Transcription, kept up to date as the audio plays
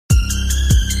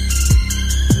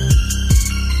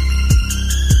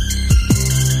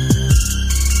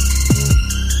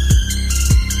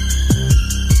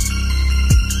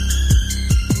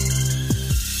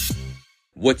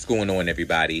What's going on,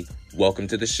 everybody? Welcome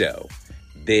to the show.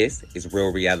 This is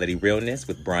Real Reality Realness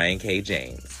with Brian K.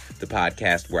 James, the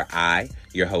podcast where I,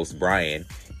 your host Brian,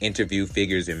 interview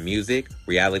figures in music,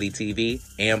 reality TV,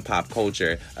 and pop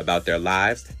culture about their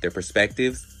lives, their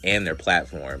perspectives, and their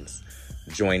platforms.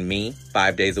 Join me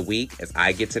 5 days a week as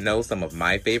I get to know some of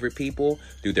my favorite people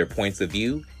through their points of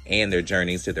view and their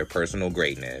journeys to their personal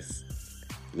greatness.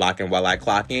 Lock in while I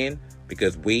clock in,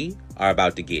 because we are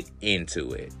about to get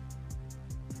into it.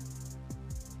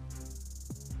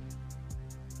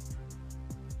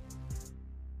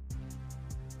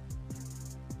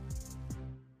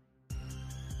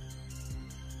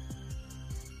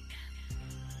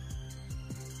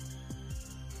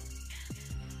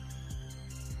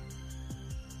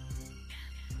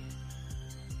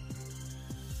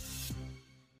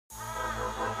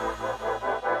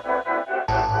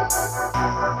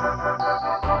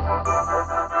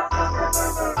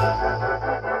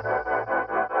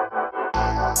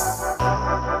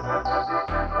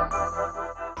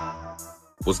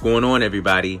 What's going on,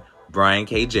 everybody? Brian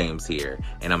K. James here,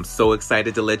 and I'm so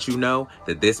excited to let you know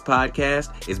that this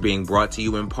podcast is being brought to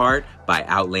you in part by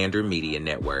Outlander Media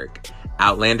Network.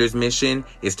 Outlander's mission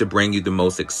is to bring you the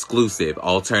most exclusive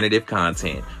alternative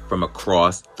content from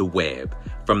across the web,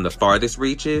 from the farthest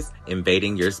reaches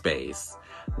invading your space.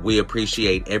 We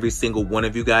appreciate every single one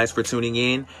of you guys for tuning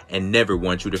in and never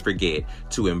want you to forget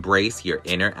to embrace your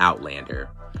inner Outlander.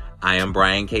 I am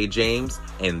Brian K. James,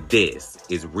 and this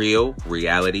is Real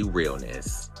Reality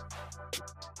Realness.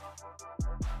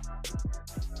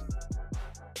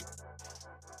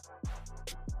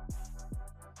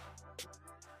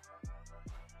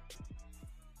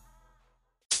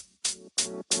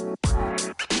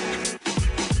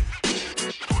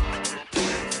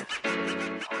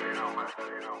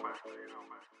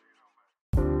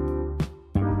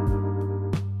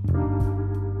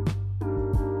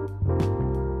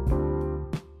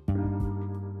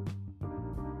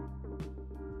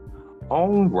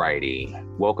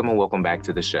 Alrighty, welcome back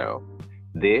to the show.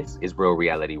 This is Real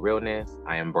Reality Realness.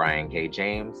 I am Brian K.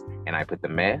 James, and I put the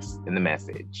mess in the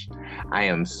message. I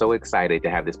am so excited to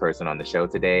have this person on the show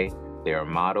today. They're a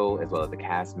model as well as a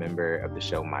cast member of the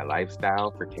show My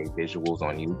Lifestyle for K Visuals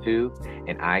on YouTube,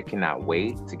 and I cannot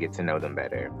wait to get to know them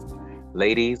better.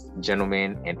 Ladies,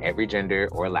 gentlemen, and every gender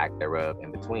or lack thereof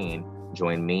in between,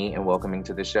 join me in welcoming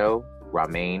to the show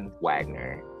Rahmaine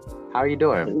Wagner. How are you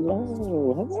doing?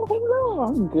 Hello.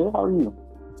 I'm good. How are you?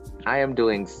 I am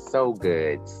doing so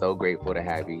good. So grateful to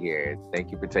have you here.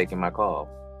 Thank you for taking my call.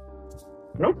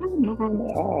 No problem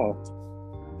at all.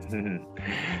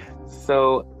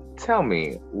 So tell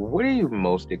me, what are you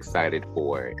most excited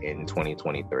for in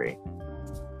 2023?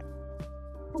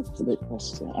 That's a good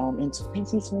question. In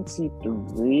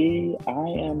 2023, I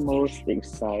am most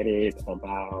excited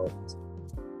about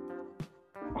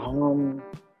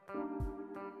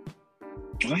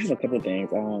I have a couple of things.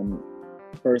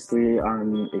 Firstly,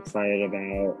 I'm excited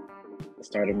about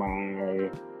starting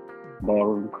my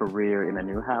ballroom career in a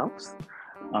new house.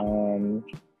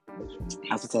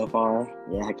 How's it so far?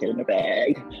 Yeah, I get in the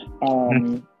bag.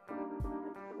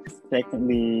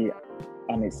 Secondly,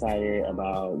 I'm excited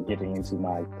about getting into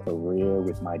my career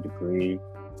with my degree,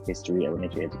 History,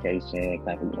 Elementary Education,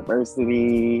 Clapham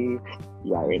University.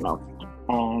 You already know.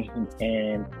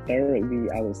 And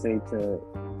thirdly, I would say to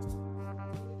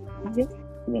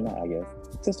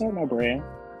start my brand,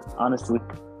 honestly.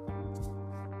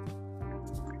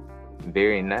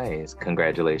 Very nice.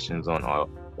 Congratulations on all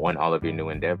of your new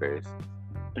endeavors.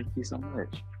 Thank you so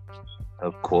much.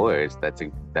 Of course, that's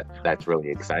really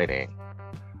exciting.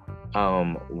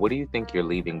 What do you think you're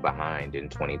leaving behind in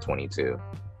 2022?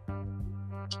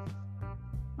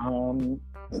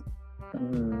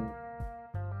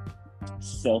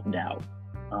 Self-doubt.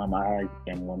 I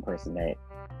am one person that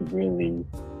really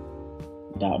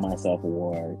doubt myself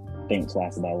or think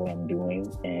twice about what I'm doing,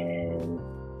 and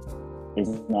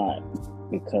it's not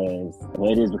because, well,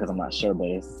 it is because I'm not sure,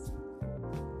 but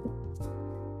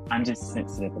I'm just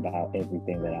sensitive about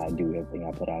everything that I do, everything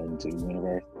I put out into the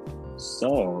universe.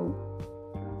 So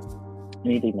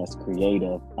anything that's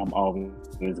creative, I'm always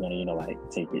gonna,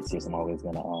 take it serious. I'm always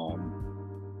gonna,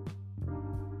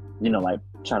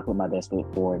 try to put my best foot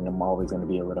forward, and I'm always gonna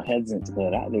be a little hesitant to put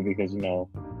it out there because,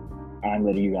 I'm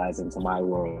letting you guys into my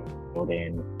world,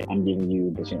 and I'm giving you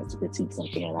the chance to critique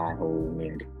something that I hold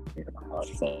near to my heart.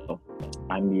 So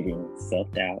I'm meeting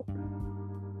self-doubt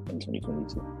in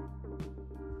 2022.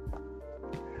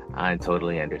 I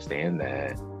totally understand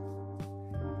that.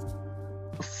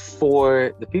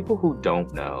 For the people who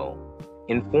don't know,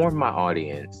 inform my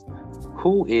audience,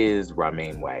 who is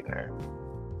Rahmaine Wagner?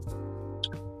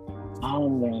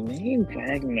 Rahmaine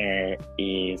Wagner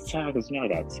is child because I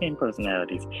got 10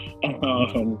 personalities.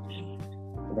 Rahmaine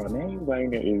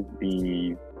Wagner is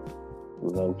the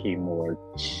low-key more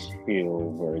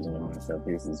chill version of myself.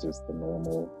 This is just the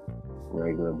normal,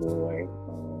 regular boy.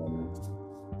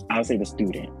 I would say the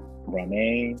student.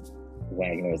 Rahmaine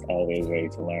Wagner is always ready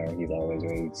to learn. He's always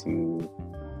ready to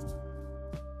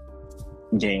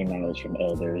gain knowledge from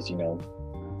others, and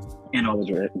always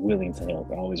willing to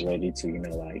help. Always ready to,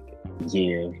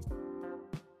 give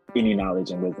any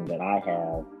knowledge and wisdom that I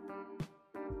have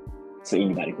to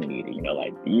anybody who needs it.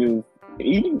 Like you,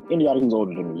 even anybody who's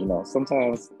older than me.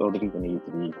 Sometimes older people need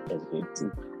to be educated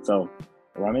too. So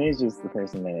Rahmaine is just the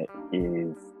person that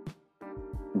is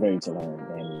ready to learn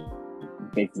and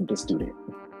basically the student.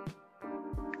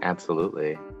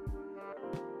 Absolutely.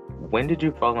 When did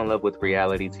you fall in love with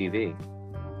reality TV?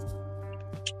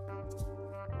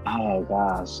 Oh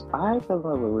gosh, I fell in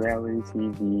love with reality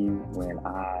TV when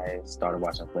I started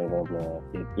watching Flavor of Love.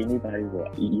 If anybody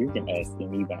you can ask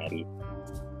anybody.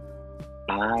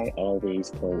 I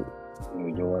always quote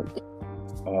New York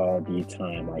all the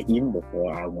time. Like even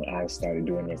before I started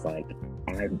doing this, like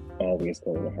I always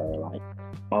quoted her, like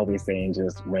always saying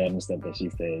just random stuff that she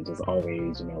said, just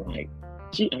always, I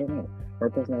don't know, her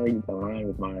personality aligned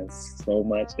with mine so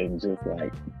much, and just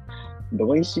like the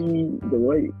way she's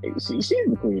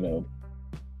the queen of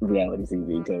reality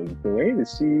TV, because the way that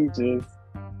she just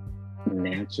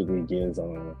naturally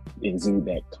exude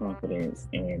that confidence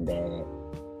and that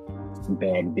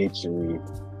bad bitchery.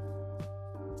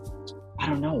 I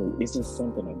don't know. It's just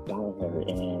something about her,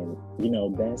 and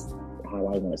that's how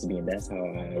I want it to be, and that's how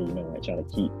I try to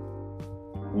keep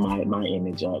my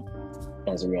image up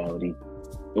as a reality.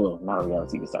 Well, not a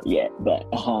reality to start yet, but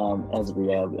as a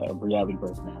reality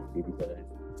personality, because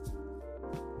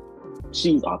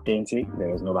she's authentic. There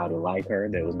was nobody like her.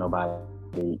 There was nobody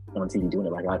on TV doing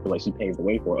it. Like I feel like she paves the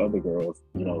way for other girls,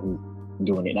 who's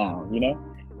doing it now. And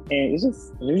it's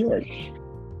just New York.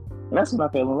 And that's when I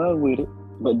fell in love with it.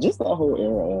 But just that whole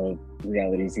era of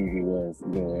reality TV was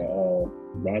good.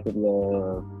 Back of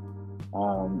Love,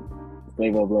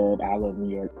 Flavor of Love, I Love New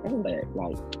York, all that.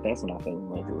 Like, that's when I fell in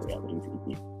love with reality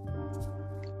TV.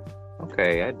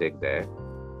 Okay, I dig that.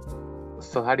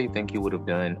 So how do you think you would have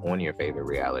done on your favorite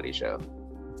reality show?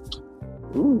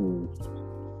 Ooh.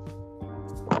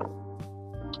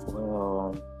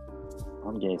 Well,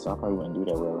 I'm gay, so I probably wouldn't do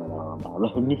that well in I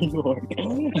Love New York.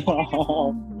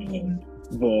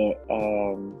 But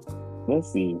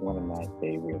let's see, one of my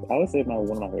favorites. I would say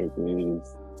one of my favorites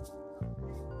is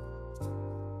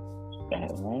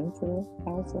Atlanta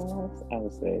Housewives. I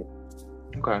would say.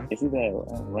 Okay. It's either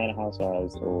Atlanta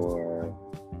Housewives or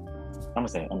I'm gonna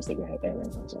say Atlanta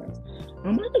Housewives. I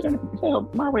think I'm gonna tell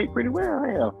my weight pretty well.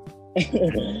 Hell.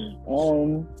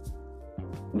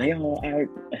 They all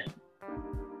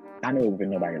I know there's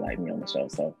nobody like me on the show,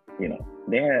 so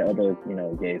they had other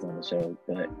gays on the show,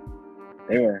 but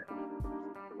they were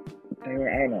I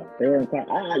don't know, they weren't quite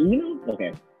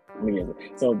okay. Let me guess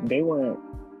it. So they weren't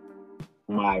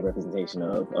my representation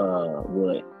of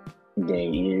what gay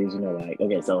is,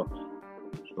 okay, so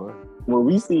sure. What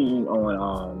we see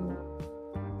on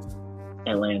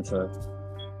Atlanta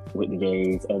with the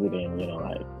gays, other than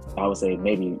I would say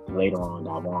maybe later on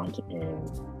Davon and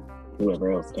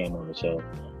whoever else came on the show,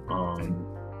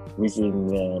 we seen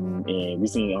them and we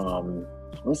seen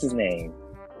what's his name,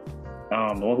 the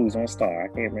one who's on Star, I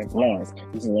can't remember, Lawrence.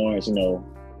 We seen Lawrence,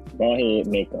 bald head,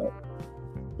 makeup,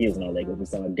 heels and all that good. We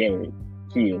saw Derek,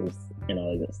 heels and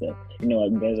all that good stuff.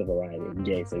 There's a variety of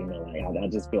gay, so I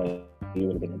just feel like it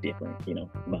would have been a different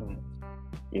vibe.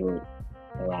 It would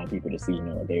allow people to see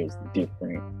there's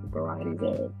different varieties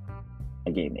of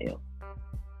a gay male.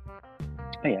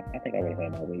 Oh yeah, I think I would have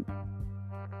had my weight.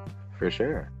 For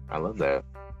sure. I love that.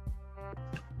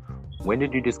 When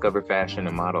did you discover fashion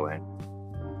and modeling?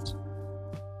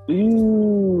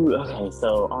 Ooh, okay,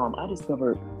 so I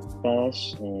discovered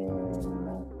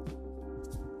fashion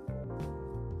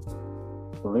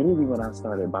literally when I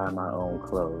started buying my own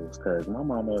clothes, because my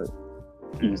mama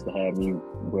used to have me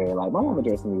wear, my mama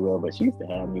dressed me well, but she used to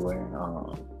have me wearing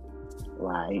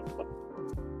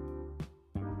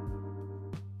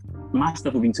my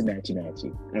stuff would be too matchy. I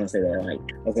don't say that.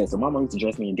 Okay, so my mom used to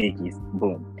dress me in Dickies.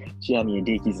 Boom. She had me in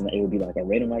Dickies, and it would be like a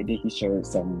red and white Dickies shirt,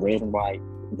 some red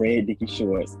Dickies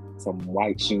shorts, some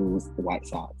white shoes, white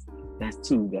socks. That's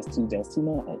too much.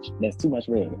 That's too much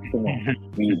red. Come on.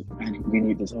 we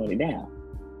need to tone it down.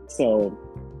 So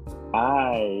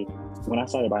when I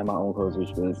started buying my own clothes,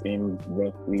 which was in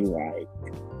roughly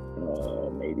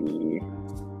maybe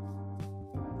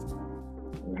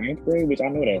 9th grade, which I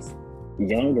know that's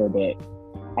younger, but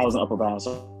I was an upper bound,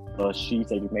 so she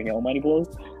said you make your own money, boys.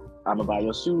 I'm gonna buy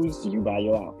your shoes, you buy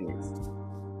your outfits.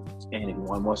 And if you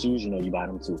want more shoes, you buy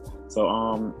them too. So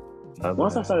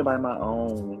once I started buying my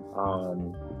own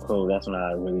clothes, that's when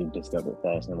I really discovered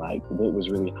fashion. Like what was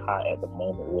really hot at the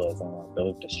moment was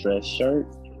those distressed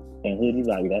shirts and hoodies.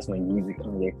 Like that's when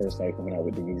Yeezy first started coming out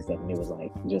with the Yeezy stuff, and it was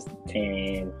like just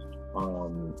tan,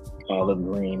 olive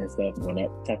green and stuff. When that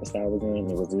type of style was in,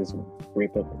 it was this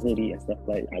rip up hoodie and stuff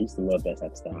like. I used to love that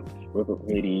type of style, rip up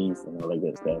hoodies and all that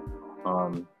good stuff.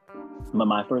 But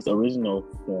my first original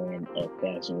form of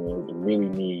fashion was really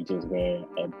me just wearing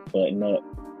a button up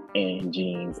and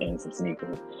jeans and some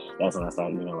sneakers. That's when I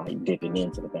started, like dipping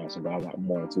into the fashion, but I got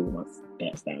more into it once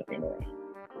that style came around.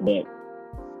 But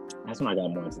that's when I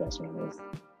got more into fashion. When I was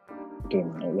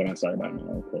doing my own, when I started buying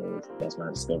my own clothes. That's when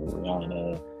I discovered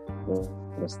Rihanna,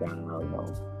 the style,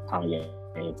 Kanye,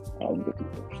 all the good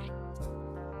people.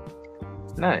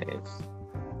 Nice.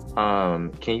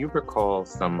 Can you recall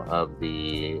some of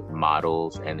the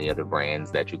models and the other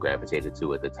brands that you gravitated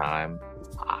to at the time?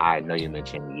 I know you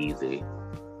mentioned Yeezy.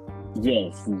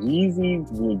 Yes, Yeezy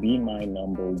would be my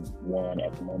number one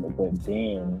at the moment, but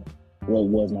then,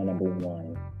 was my number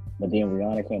one. But then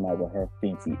Rihanna came out with her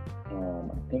Fenty.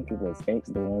 I think it was X,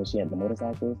 the one where she had the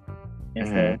motorcycles and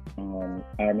stuff.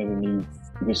 I remember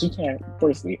when she had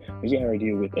her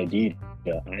deal with Adidas,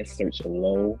 I searched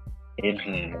low and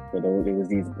high for those. It was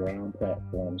these brown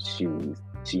platform shoes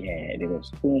she had. They were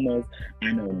Pumas.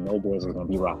 I know no boys was gonna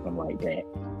be rocking them like that,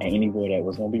 and any boy that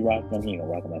was gonna be rocking them, he ain't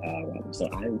gonna rock them like how I rock them. So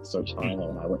I searched high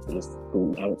and I went to this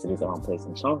school. I went to this place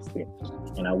in Charleston,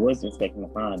 and I wasn't expecting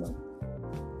to find them,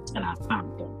 and I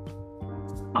found them.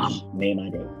 Oh, made my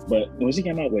day. But when she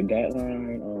came out with that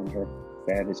line, her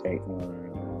Savage X line,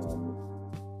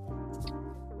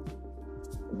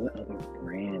 what other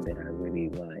brand that I really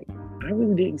like? I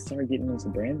really didn't start getting into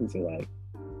brands until like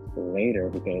later,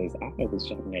 because I was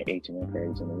shopping at H&M for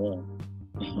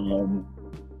H&M.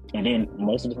 And then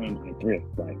most of the time I thrift.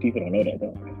 Like people don't know that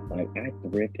though. Like I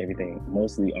thrift everything,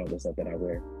 mostly all the stuff that I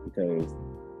wear, because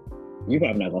you're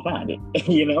probably not gonna find it.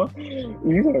 You're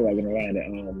probably not gonna find it.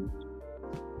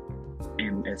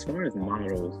 And as far as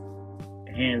models,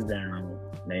 hands down,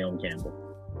 Naomi Campbell.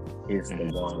 It's the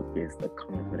walk, it's the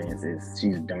confidence,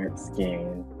 she's dark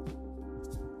skinned.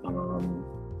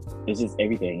 It's just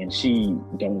everything, and she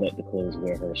don't let the clothes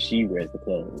wear her. She wears the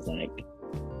clothes. Like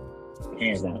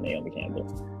hands down, Naomi Campbell.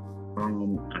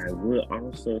 I would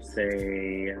also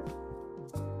say,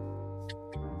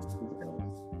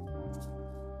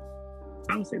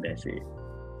 I would say that's it.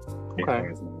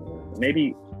 Okay.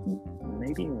 Maybe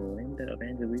Linda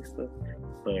Evangelista,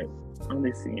 but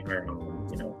only seeing her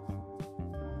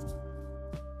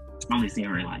only seeing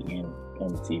her like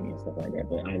on the TV and stuff like that,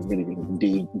 but I really didn't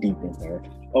dig deep into her.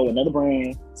 Oh, another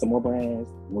brand, some more brands,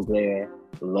 Mugler,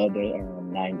 love the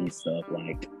 90s stuff,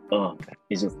 like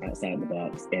it's just outside the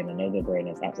box. And another brand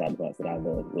that's outside the box that I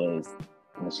love was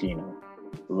Moschino.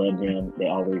 Love them. They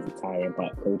always tie in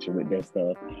pop culture with their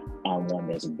stuff. I'm one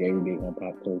that's very big on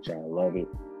pop culture. I love it.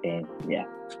 And yeah,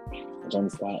 Johnny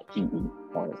Scott, PE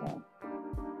all the time.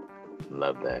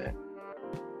 Love that.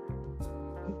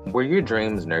 Were your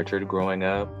dreams nurtured growing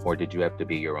up, or did you have to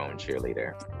be your own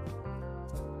cheerleader?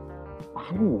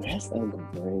 Oh, that's a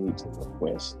great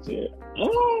question.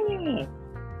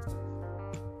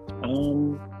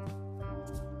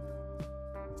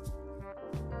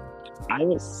 I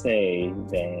would say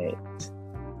that.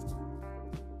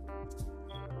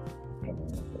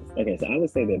 Okay, so I would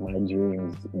say that my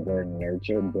dreams were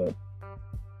nurtured, but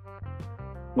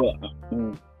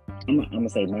I'm gonna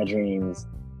say my dreams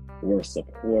were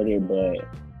supported, but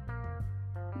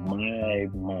my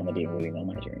mama didn't really know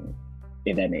my dreams,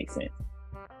 if that makes sense.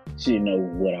 She didn't know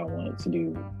what I wanted to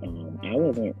do. I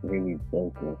wasn't really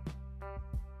vocal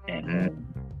at home,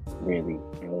 really.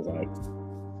 I was like,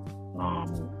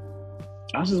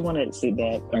 I just wanted to sit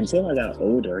back until I got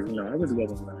older. I was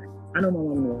wasn't like, I know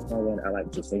my mom I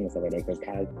like to sing and stuff like that, because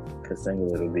I could sing a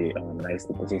little bit. And I used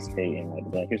to participate in like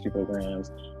Black History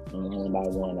programs.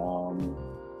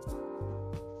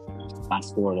 I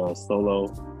scored a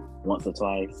solo once or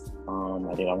twice.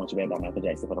 I did I Want You Back by Michael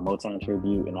Jackson for the Motown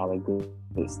tribute and all that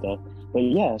good stuff. But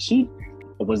yeah, she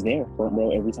was there front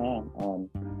row every time.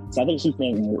 So I think she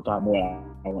thought more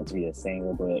I want to be a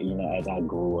singer, but as I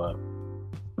grew up,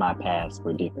 my paths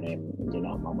were different, and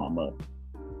my mama,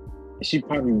 she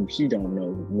don't know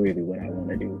really what I want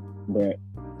to do, but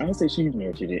I would say she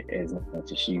nurtured it as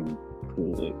much as she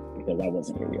could, because I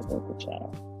wasn't really a vocal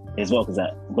child, as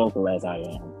vocal as I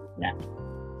am now.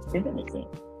 If that makes sense.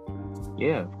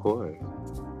 Yeah, of course.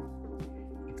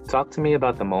 Talk to me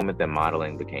about the moment that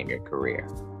modeling became your career.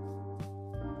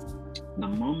 the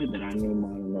moment that I knew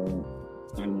modeling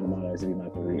to be my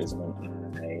career is when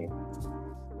I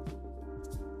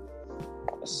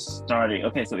started.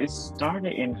 Okay, so it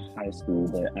started in high school,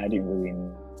 but I didn't really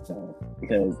know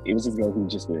because it was this girl who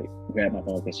just would grab my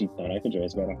phone because she thought I could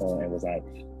dress, grab my phone and was like,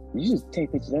 "You just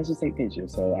take pictures. Let's just take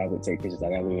pictures." So I would take pictures.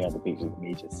 Like I really have the pictures of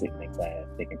me just sitting in class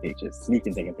taking pictures,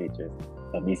 sneaking taking pictures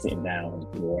of me sitting down on the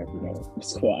floor,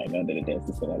 squatting under the desk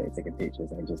and stuff like that, taking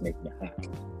pictures and just making it hot.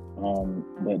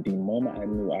 But the moment I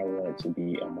knew I wanted to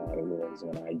be a model was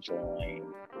when I joined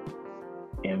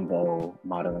Invo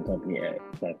Modeling Company at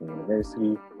Claflin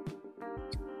University.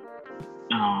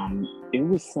 It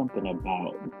was something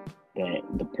about that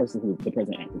the president at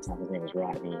the time, his name was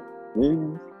Rodney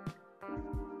Williams.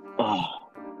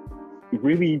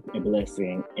 Really a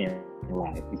blessing in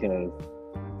life because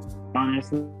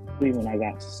honestly, when I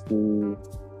got to school,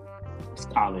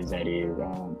 college that is,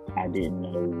 I didn't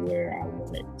know where I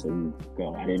wanted to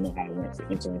go. I didn't know how I wanted to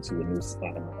enter into a new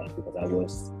spot in my life because I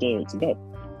was scared to go.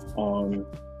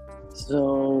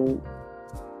 So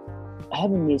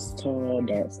having this tall,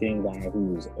 dark-skinned guy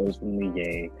who was openly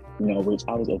gay, which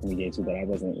I was openly gay too, but I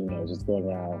wasn't, just going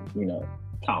around,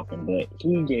 talking. But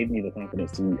he gave me the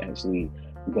confidence to actually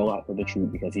go out for the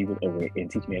truth because he was over it and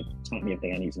taught me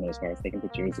everything I need to know as far as taking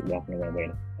pictures, walking the runway,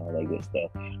 and all that good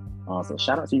stuff. So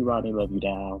shout out to you, Rodney. Love you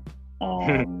down.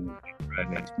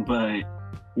 But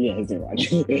yeah, it's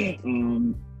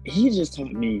Rodney. He just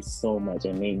taught me so much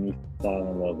and made me fall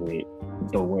in love with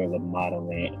the world of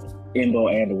modeling, Indo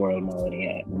and the world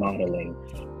of modeling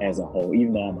as a whole.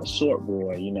 Even though I'm a short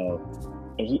boy, and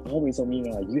he always told me,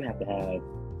 you have to have,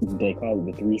 they call it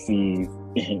the 3 C's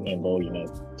in Indo,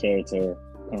 character,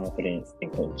 confidence,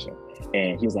 and culture.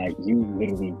 And he was like, you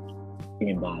literally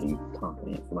embody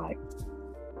confidence. Like,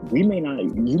 you may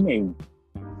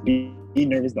be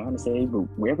nervous behind the stage, but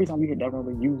every time you hit that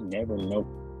runway, you never know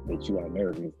that you are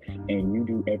nervous, and you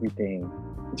do everything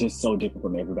just so different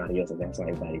from everybody else, and that's why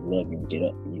everybody loves you and get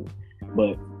up for you.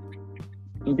 But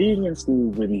being in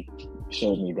school really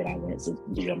showed me that I wanted to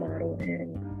be a model,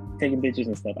 and taking pictures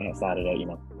and stuff outside of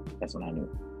that, that's when I knew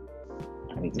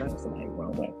I need to go somebody the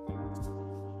wrong way.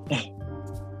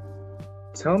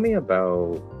 Tell me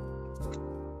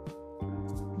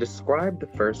describe the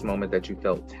first moment that you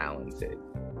felt talented.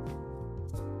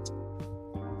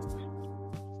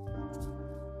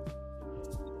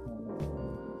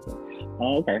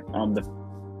 Okay. The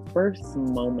first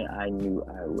moment I knew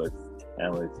I was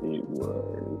talented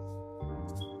was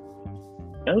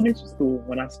elementary school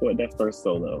when I scored that first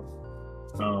solo.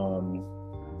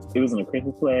 It was in a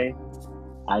Christmas play.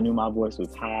 I knew my voice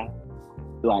was high.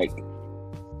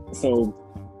 So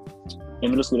in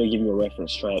middle school they give you a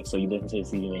reference track, so you listen to the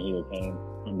CD and he would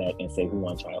come back and say who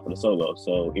won try out for the solo.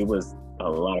 So it was a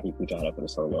lot of people who tried out for the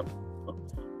solo.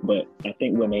 But I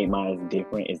think what made mine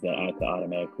different is that I could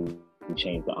automatically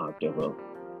change the octave of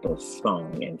the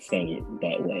song and sing it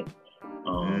that way.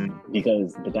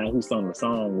 Because the guy who sung the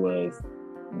song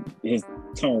his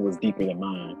tone was deeper than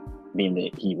mine, being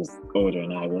that he was older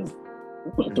and I was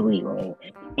a 3-year-old.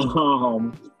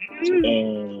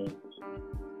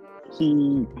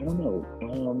 And I don't know,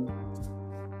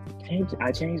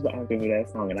 I changed the octave of that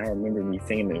song, and I remember me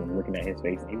singing it and looking at his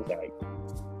face, and he was like,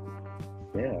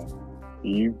 yeah,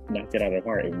 you knocked it out of the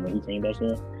park. And when he came back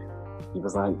in, he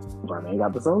was like, Rahmaine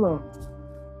got the solo.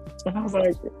 And I was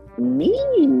like, me?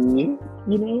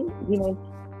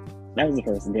 That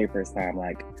was the very first time,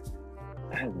 I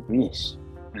wish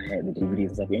I had the DVDs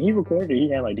and stuff. And he recorded it. He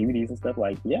had DVDs and stuff.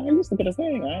 I used to get a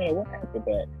sing. I don't know what happened,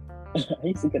 but I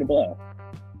used to get a blow.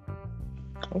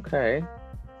 Okay.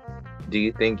 Do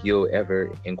you think you'll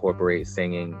ever incorporate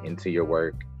singing into your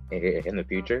work in the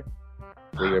future?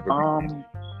 Will you ever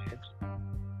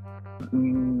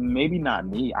maybe not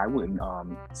me. I wouldn't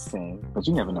sing, but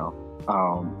you never know.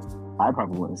 I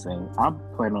probably wouldn't sing. I'm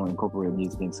planning on incorporating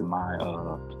music into my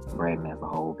brand as a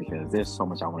whole because there's so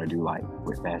much I want to do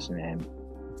with fashion, and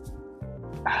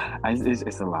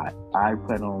it's a lot. I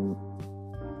plan on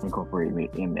incorporating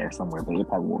it in there somewhere, but it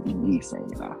probably won't be me singing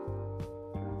though.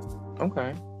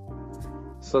 Okay.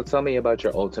 So tell me about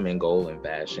your ultimate goal in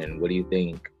fashion. What do you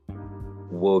think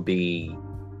will be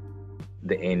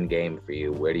the end game for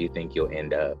you? Where do you think you'll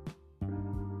end up?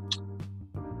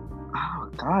 Oh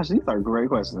gosh, these are great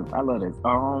questions. I love this.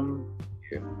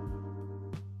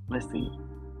 Let's see.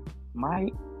 My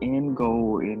end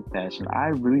goal in fashion, I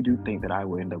really do think that I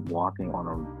will end up walking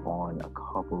on a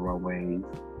couple runways.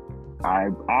 I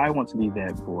want to be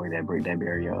that boy that break that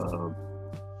barrier of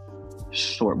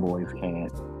short boys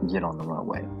can't get on the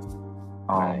runway.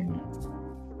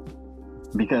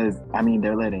 Because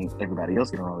they're letting everybody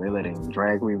else get on the runway. They're letting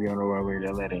drag queens be on the runway.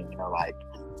 They're letting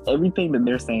everything that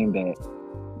they're saying that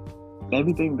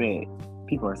everything that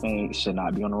people are saying should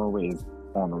not be on the runway is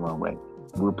on the runway.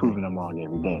 We're proving them wrong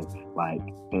every day. Like,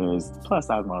 there's plus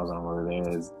size models on the runway,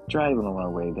 there's drag on the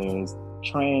runway, there's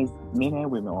trans men and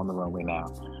women on the runway now.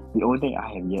 The only thing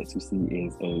I have yet to see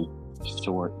is a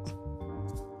short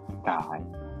guy.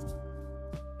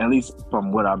 At least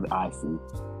from what I see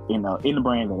in the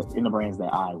brands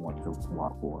that I want to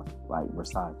walk for, like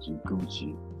Versace,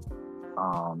 Gucci,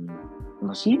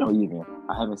 Moschino. Even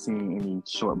I haven't seen any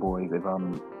short boys, if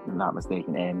I'm not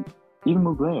mistaken, and even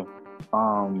Mugler.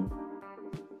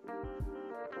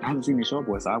 I haven't seen the short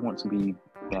boys, so I want to be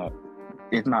that.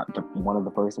 If not one of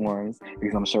the first ones,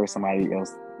 because I'm sure somebody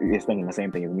else is thinking the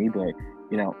same thing as me. But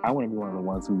I want to be one of the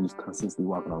ones who's consistently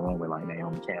walking on the runway, like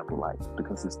Naomi Campbell, like the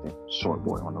consistent short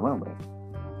boy on the runway.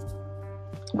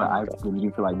 But I really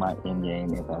do feel like my end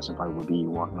game in fashion probably would be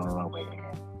walking on the runway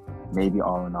and maybe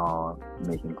all in all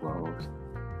making clothes.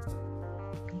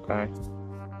 Okay.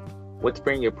 What's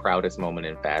been your proudest moment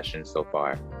in fashion so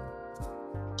far?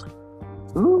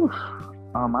 Ooh,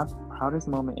 my proudest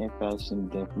moment in fashion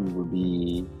definitely would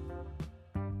be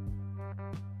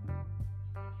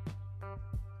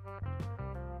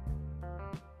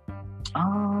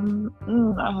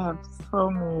I have so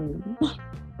many.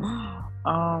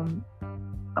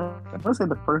 Let's say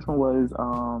the first one was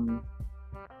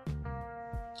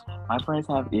my friends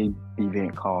have an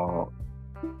event called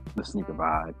the Sneaker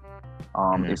Vibe.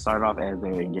 It started off as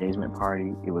their engagement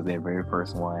party. It was their very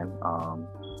first one.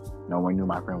 No one knew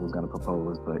my friend was going to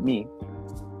propose but me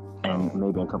and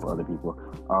maybe a couple other people.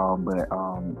 But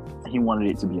he wanted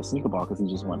it to be a sneaker ball because he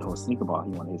just wanted to host a sneaker ball.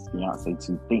 He wanted his fiance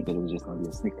to think that it was just going to be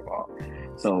a sneaker ball.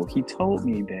 So he told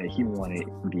me that he wanted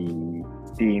the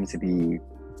theme to be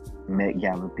Met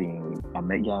Gala theme, a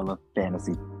Met Gala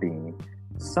fantasy theme.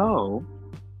 So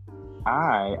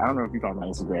I don't know if you follow my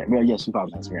Instagram. Well, yes, you follow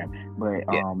my Instagram. But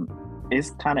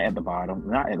it's kind of at the bottom.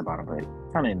 Not at the bottom, but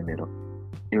kind of in the middle.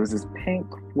 It was this pink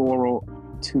floral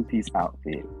two-piece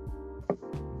outfit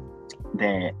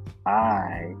that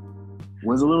I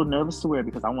was a little nervous to wear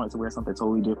because I wanted to wear something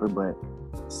totally different, but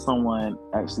someone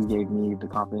actually gave me the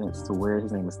confidence to wear it.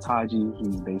 His name is Taji.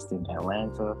 He's based in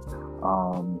Atlanta.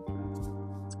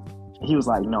 He was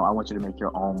like, no, I want you to make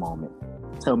your own moment.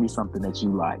 Tell me something that you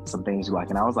like, some things you like.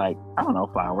 And I was like, I don't know,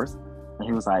 flowers. And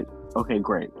he was like, okay,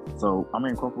 great. So I'm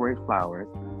going to incorporate flowers.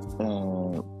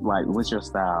 And like, what's your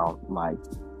style? Like,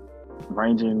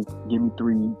 ranging, give me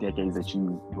 3 decades that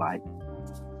you like.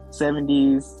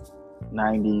 70s,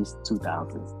 90s,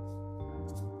 2000s.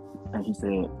 And he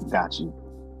said, got you.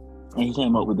 And he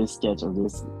came up with this sketch of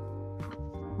this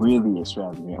really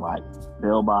extravagant, like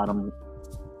bell bottom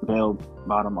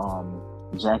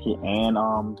jacket and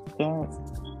pants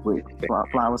with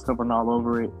flowers covering all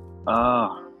over it.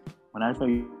 When I tell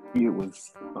you it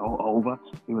was over,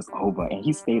 it was over. And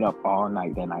he stayed up all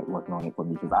night that night working on it for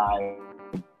me because I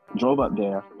drove up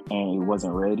there and it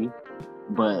wasn't ready.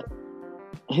 But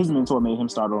his mentor made him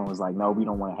start over and was like, no, we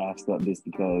don't want to half-step this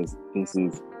because this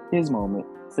is his moment.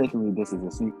 Secondly, this is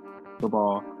a sneaker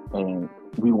ball and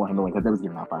we want him to win because they was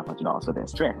giving out $500 for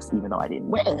that dress, even though I didn't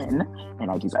win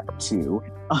and I deserve to.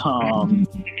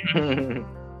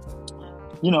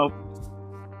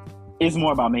 It's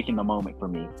more about making the moment for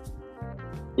me.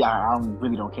 Yeah, I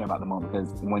really don't care about the moment because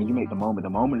when you make the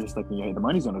moment is stuck in your head. The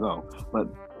money's gonna go, but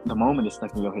the moment is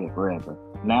stuck in your head forever.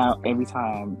 Now, every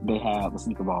time they have a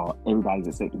sneaker ball, everybody's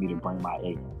expecting me to bring my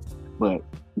A. But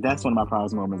that's one of my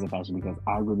proudest moments in fashion because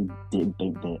I really didn't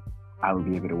think that I would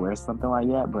be able to wear something like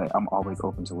that, but I'm always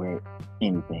open to wear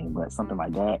anything. But something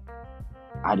like that,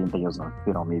 I didn't think it was going to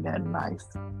fit on me that nice.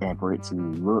 And for it to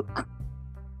look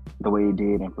the way it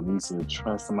did, and for me to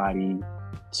trust somebody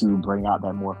to bring out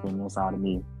that more feminine side of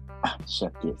me,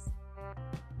 chef kiss.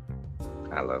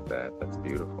 I love that. That's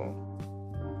beautiful.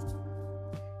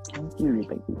 Thank you.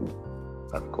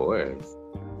 Of course.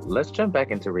 Let's jump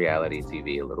back into reality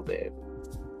TV a little bit.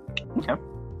 Okay.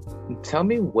 Tell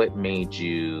me what made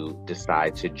you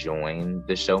decide to join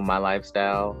the show My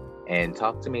Lifestyle, and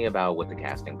talk to me about what the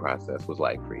casting process was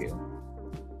like for you.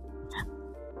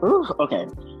 Ooh, okay.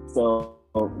 So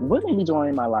what made me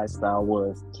join My Lifestyle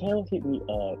was Kel hit me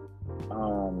up.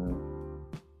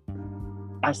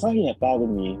 I saw he had followed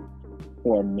me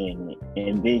for a minute,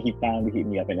 and then he finally hit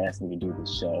me up and asked me to do the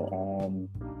show.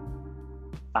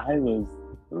 I was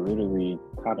literally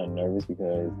kind of nervous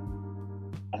because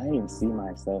I didn't see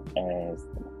myself as...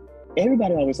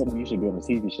 Everybody always told me you should be on a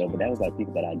TV show, but that was like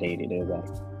people that I dated. They was like,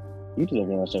 you should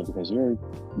be on a show because you're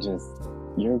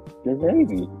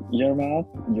crazy. Your mouth,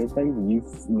 you're crazy. You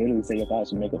literally say your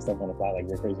thoughts, you make up stuff on the fly like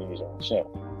you're crazy and you're on a show.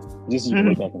 Just you can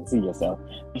look back and see yourself.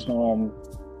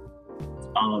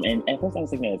 And at first I was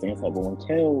thinking as an insult, but when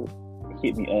Kel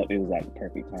hit me up, it was like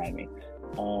perfect timing.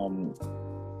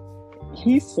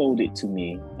 He sold it to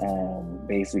me,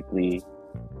 basically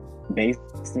based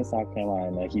in South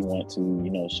Carolina. He wanted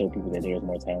to, show people that there's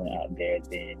more talent out there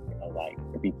than, like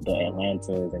the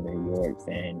Atlantas and the New Yorks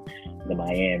and the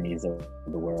Miamis of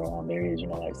the world. There is,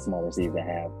 like smaller cities that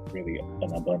have really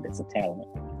an abundance of talent.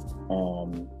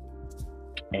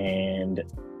 And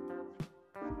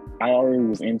I already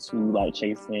was into like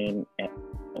chasing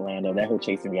Atlanta, that whole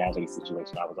chasing reality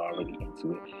situation. I was already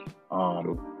into it.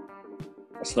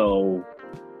 So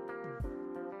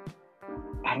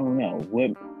I don't know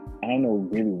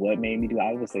really what made me do it.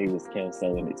 I would say it was Kel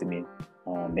selling it to me,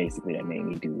 basically, that made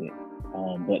me do it.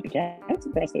 But the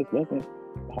casting process wasn't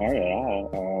hard at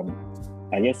all.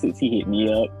 I guess since he hit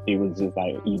me up, it was just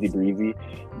like easy breezy.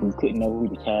 We couldn't know who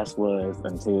the cast was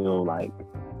until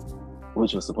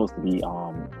which was supposed to be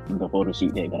the photo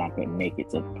shoot day, but I couldn't make it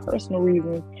to personal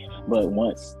reasons. But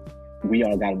once we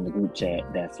all got in the group chat,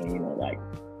 that's when,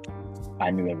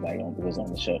 I knew everybody who was on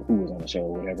the show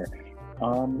or whatever.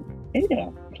 And yeah,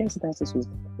 the casting process was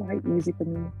quite easy for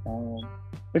me.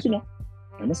 But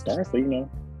I'm a star, so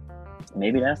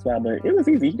maybe that's why. But it was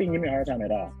easy. He didn't give me a hard time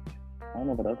at all. I don't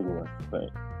know what other was,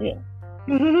 but yeah.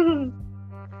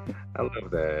 I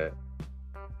love that.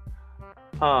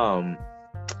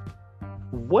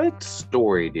 What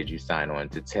story did you sign on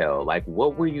to tell? Like,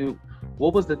 what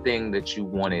was the thing that you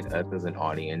wanted us as an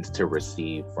audience to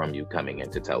receive from you coming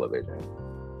into television?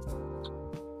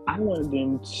 I wanted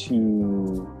them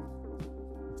to...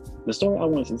 The story I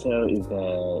wanted to tell is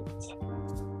that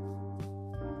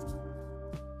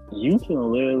you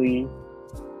can literally...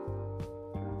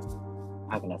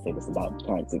 How can I say this about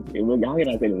content? How can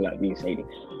I say this without being shady?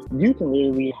 You can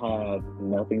literally have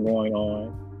nothing going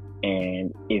on,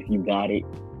 and if you got it,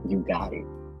 you got it.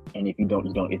 And if you don't,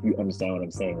 you don't. If you understand what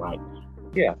I'm saying,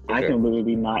 yeah, I can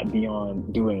literally not be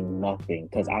on doing nothing,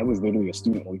 because I was literally a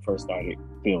student when we first started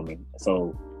filming.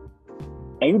 So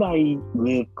everybody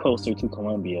lived closer to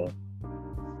Columbia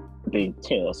than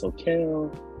Kel. So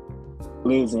Kel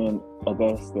lives in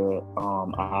Augusta.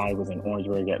 I was in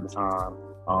Orangeburg at the time.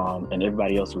 And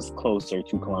everybody else was closer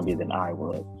to Columbia than I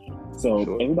was.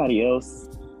 So everybody else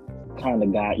kind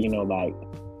of got,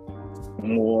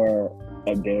 more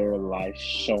of their life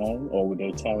shown, or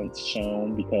their talents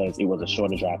shown, because it was a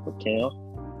shorter drive for Kel.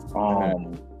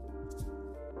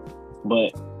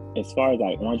 But as far as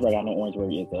Orangeburg, I know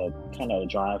Orangeburg is a kind of a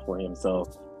drive for him. So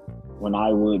when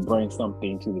I would bring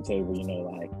something to the table,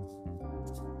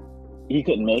 he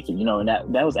couldn't make it, and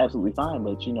that was absolutely fine.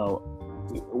 But,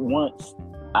 once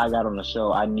I got on the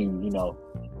show, I knew,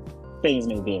 things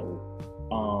may vary.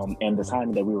 And the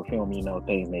time that we were filming,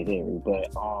 things may vary.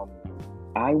 But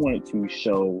I wanted to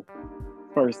show,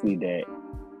 firstly, that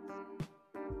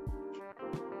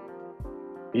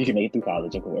you can make it through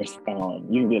college, of course.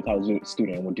 You can be a college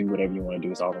student and do whatever you want to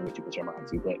do. It's all in what you put your mind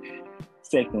to. But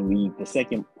secondly, the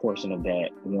second portion of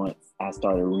that, once I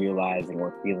started realizing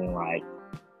or feeling like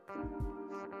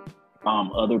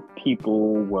other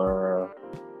people were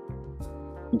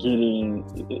getting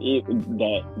it,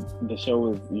 that the show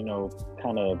was,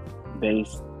 kind of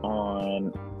based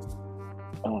on...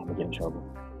 Oh, I'm gonna get in trouble.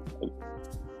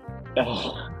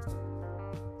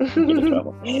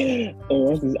 And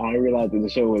once I realized that the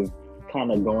show was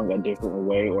kind of going a different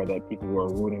way, or that people were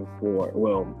rooting for,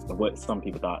 what some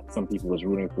people thought, some people was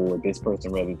rooting for this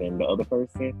person rather than the other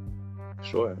person.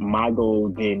 Sure. My goal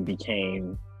then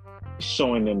became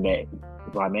showing them that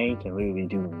Rahmaine can literally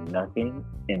do nothing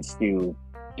and still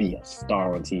be a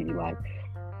star on TV.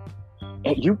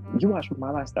 You watch My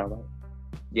Lifestyle, right?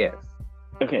 Yes.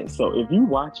 Okay, so if you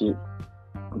watch it,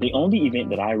 the only event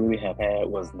that I really have had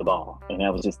was the ball, and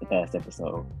that was just the past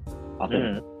episode. I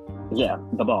think, yeah,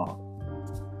 the ball.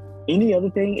 Any other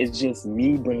thing is just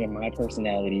me bringing my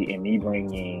personality and me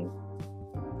bringing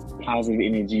positive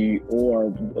energy,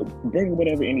 or bring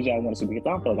whatever energy I want to, because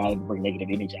I don't feel like I bring negative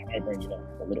energy. I might bring,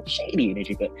 a little shady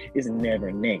energy, but it's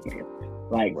never negative.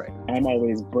 Right. I'm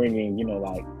always bringing,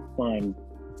 fun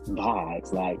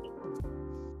vibes.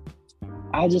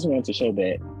 I just want to show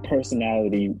that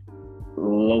personality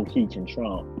low-key can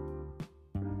trump.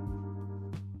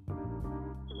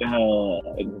 I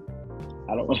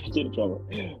don't want to get in trouble.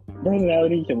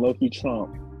 Personality can low-key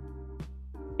trump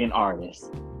an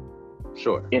artist.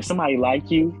 Sure. If somebody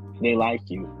like you, they like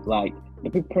you. The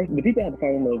people have to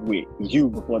fall in love with you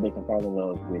before they can fall in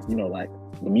love with,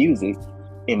 the music,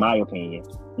 in my opinion.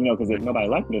 Because if nobody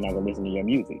likes you, they're not going to listen to your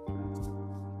music.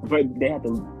 But they have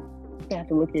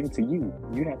to look into you.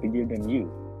 You have to give them you,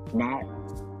 not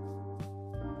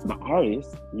the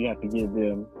artist. You have to give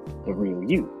them the real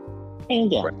you.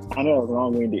 And yeah, Right. I know it was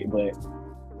long-winded, but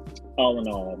all in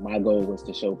all, my goal was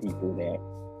to show people that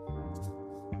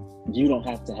you don't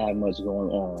have to have much going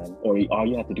on, or all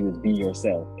you have to do is be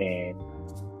yourself, and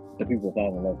the people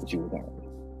fall in love with you regardless.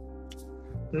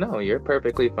 No, you're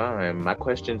perfectly fine. My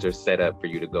questions are set up for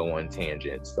you to go on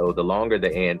tangents. So the longer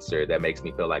the answer, that makes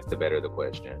me feel like the better the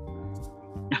question.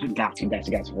 Got you,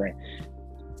 friend.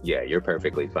 Yeah, you're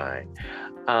perfectly fine.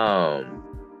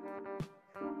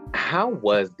 How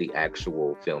was the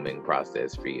actual filming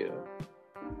process for you?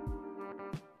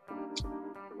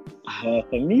 For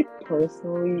me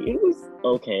personally, it was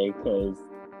okay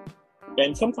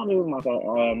and sometimes it was my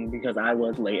fault because I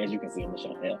was late, as you can see in the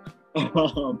show. Hell.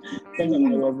 Sometimes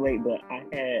I was late, but I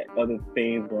had other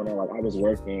things going on. Like I was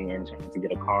working and trying to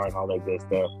get a car and all that good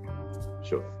stuff.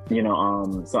 Sure.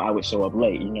 So I would show up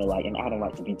late, and I don't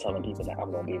like to be telling people that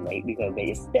I'm gonna be late because they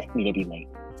expect me to be late.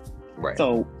 Right.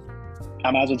 So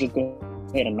I might as well just go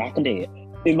ahead and knock them dead.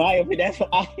 In my opinion, that's what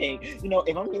I think. If I'm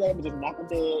gonna be late, I'm just knock them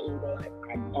dead.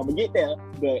 I'm gonna get there,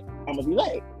 but I'm gonna be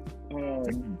late.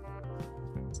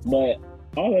 But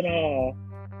all in all,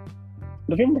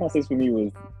 the film process for me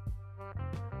was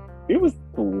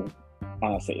cool.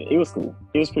 I'll say it was cool.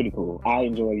 It was pretty cool. I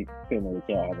enjoy filming with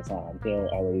Kel all the time. Kel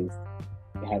always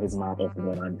have his mouth open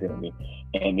when I'm filming,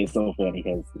 and it's so funny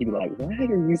because he'd be like, "Why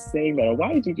are you saying that? Or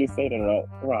why did you just say that? Or,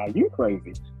 wow, you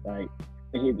crazy!" Like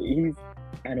he's,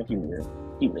 I know he lives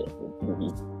with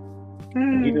me.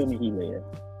 He feel me. He lives.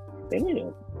 They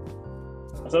live.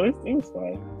 So it was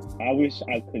fun. I wish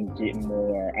I could get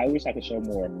more. I wish I could show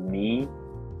more of me.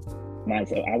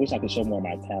 I wish I could show more of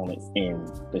my talents in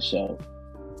the show.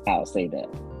 I'll say that.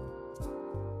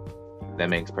 That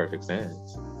makes perfect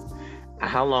sense.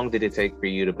 How long did it take for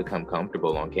you to become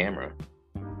comfortable on camera?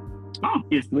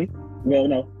 Obviously. Well,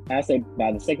 no. I say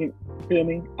by the second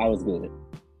filming, I was good.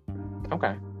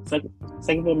 Okay.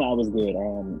 Second film, I was good.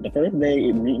 The first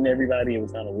day, meeting everybody, it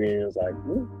was kind of weird. It was like,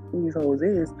 who these hoes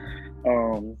is?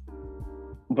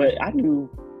 But I knew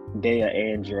Dea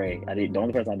and Dre. The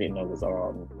only person I didn't know was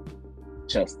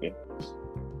Chester.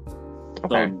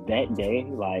 Okay. So that day,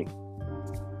 like,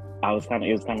 it was kind of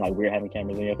like weird having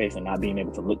cameras in your face and not being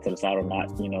able to look to the side or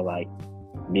not, like,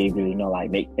 be able to, like,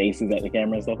 make faces at the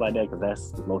camera and stuff like that, because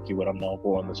that's low-key what I'm known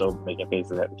for on the show, making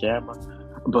faces at the camera.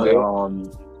 But,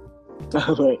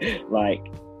 but like,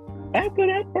 after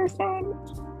that first time,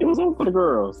 it was over for the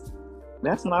girls.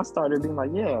 That's when I started being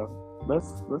like, yeah,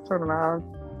 let's turn around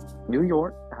New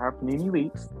York, our Panini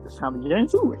Leaks. It's time to get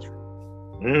into it.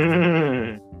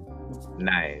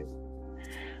 Nice.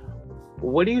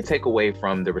 What do you take away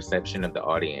from the reception of the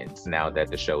audience now that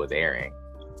the show is airing?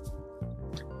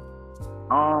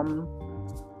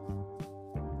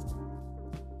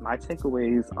 My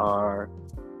takeaways are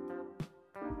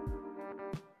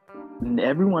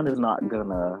everyone is not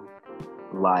gonna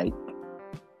like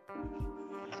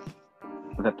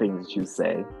the things that you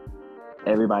say.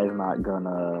 Everybody's not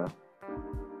gonna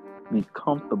be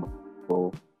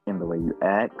comfortable in the way you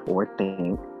act or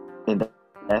think, and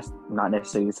that's not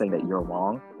necessarily saying that you're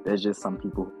wrong. There's just some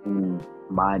people who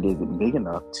mind isn't big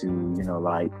enough to,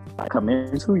 like come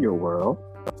into your world.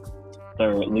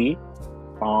 Thirdly,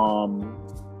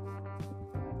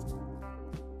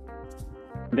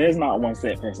 there's not one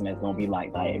set person that's gonna be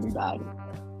liked by everybody.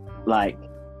 Like,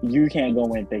 you can't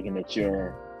go in thinking that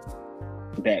you're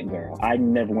that girl. I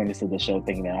never went into the show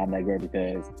thinking that I'm that girl,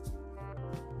 because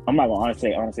I'm not gonna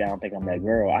honestly, I don't think I'm that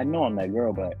girl. I know I'm that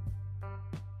girl, but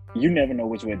you never know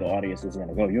which way the audience is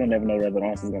gonna go. You'll never know whether the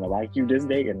audience is gonna like you this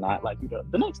day and not like you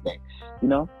the next day.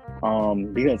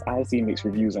 Because I see mixed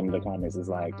reviews under the comments. It's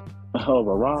like, oh,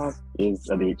 but Rob is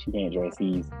a bitch. He can't dress.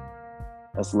 He's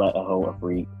a slut, a hoe, a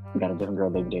freak. We got a different girl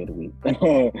every day of the week.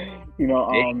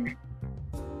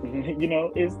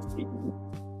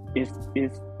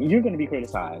 It's you're gonna be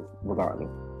criticized regardless.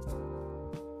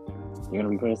 You're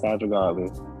gonna be criticized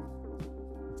regardless.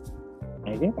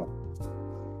 And yeah.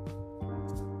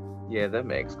 Yeah, that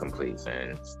makes complete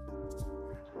sense.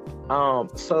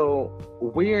 So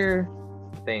we're,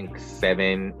 I think,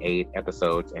 7-8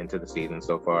 episodes into the season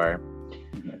so far.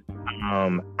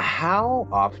 How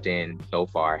often so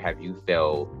far have you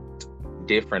felt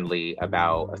differently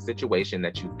about a situation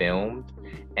that you filmed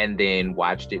and then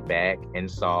watched it back and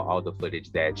saw all the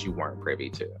footage that you weren't privy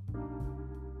to?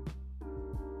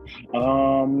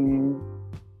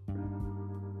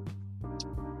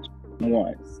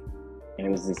 Once. And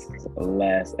it was this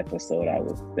last episode, I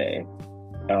would say.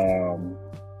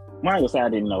 Mine was I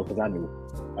didn't know because I knew.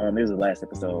 It was the last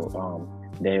episode.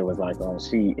 There was like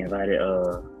she invited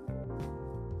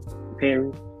Perry,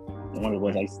 one of the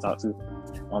boys I used to talk to.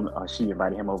 She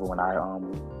invited him over when I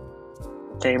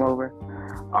came over.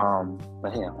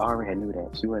 But hell, I already knew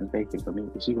that she wasn't faking for me.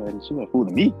 She wasn't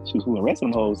fooling me. She was fooling the rest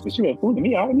of them hoes, but she wasn't fooling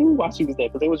me. I already knew why she was there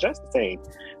because they was dressed the same.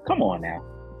 Come on now,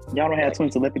 y'all don't have twin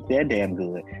telepathy that damn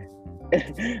good.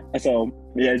 So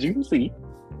yeah, as you can see,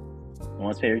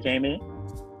 once Perry came in,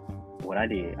 what I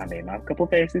did, I made my couple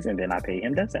faces and then I paid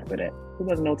him dust after that. There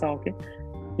wasn't no talking.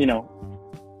 You know,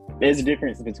 there's a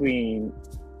difference between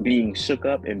being shook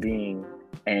up and being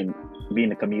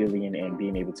a chameleon and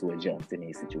being able to adjust in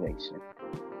a situation.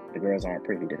 The girls aren't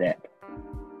privy to that.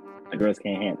 The girls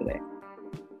can't handle that.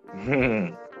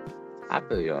 I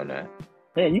feel you on that.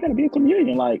 Yeah, you gotta be a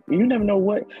chameleon. Like, you never know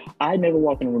what. I never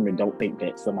walk in a room and don't think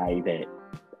that somebody that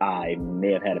I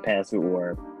may have had a past with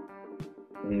or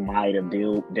might have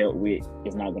dealt with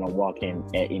is not gonna walk in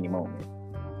at any moment.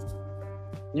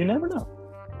 You never know.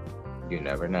 You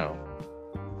never know.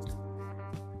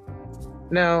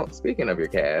 Now, speaking of your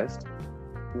cast,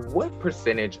 what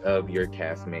percentage of your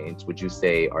castmates would you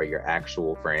say are your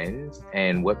actual friends,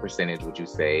 and what percentage would you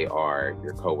say are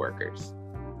your coworkers?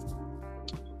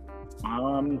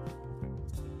 I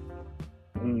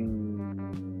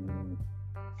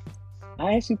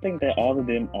actually think that all of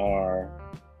them are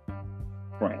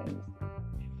friends.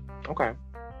 Okay.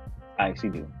 I actually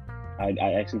do.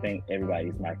 I actually think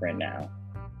everybody's my friend now.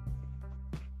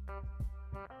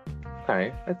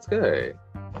 Okay, that's good.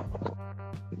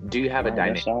 Do you have a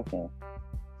dynamic?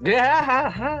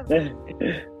 Yeah.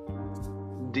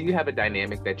 Do you have a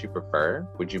dynamic that you prefer?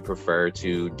 Would you prefer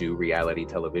to do reality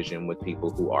television with people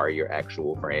who are your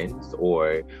actual friends,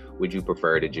 or would you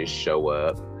prefer to just show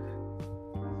up,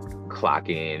 clock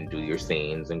in, do your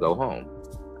scenes, and go home?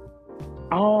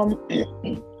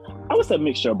 I would say a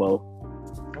mixture of both.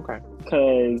 Okay.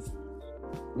 Because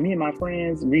me and my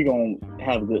friends, we gonna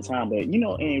have a good time, but in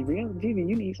reality TV,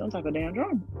 you need some type of damn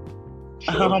drama.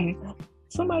 Sure.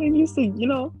 Somebody needs to,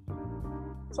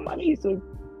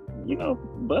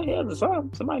 butt heads or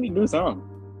something. Somebody need to do something.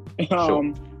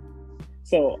 Sure.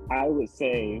 So I would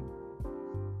say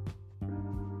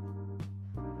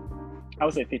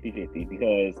 50-50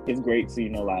 because it's great to,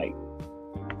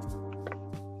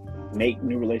 make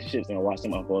new relationships and watch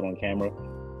them unfold on camera.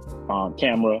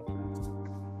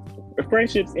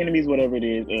 Friendships, enemies, whatever it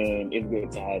is, and it's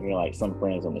good to have some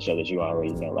friends on the show that you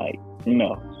already know,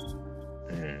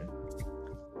 Mm-hmm.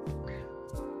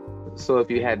 So if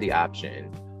you had the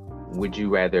option, would you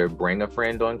rather bring a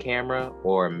friend on camera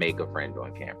or make a friend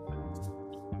on camera?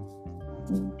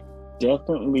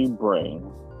 Definitely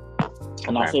bring.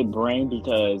 And Okay. I say bring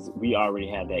because we already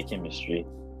have that chemistry,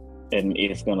 and we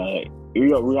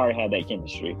already have that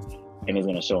chemistry, and it's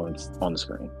gonna show on the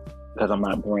screen. Because I'm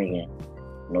not bringing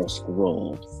no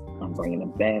scrubs. I'm bringing the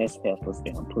baddest heifers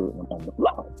and I'm putting them on the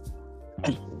floor.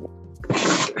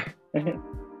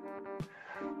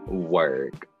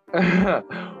 Work.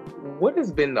 What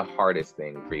has been the hardest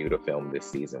thing for you to film this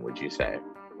season, would you say?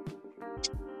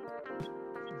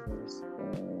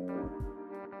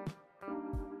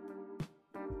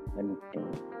 Let me think,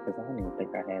 because I don't even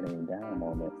think I had any down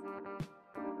moments.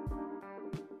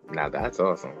 Now that's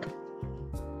awesome.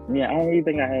 Yeah, I don't even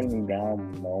think I had any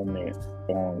down moments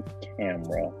on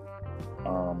camera.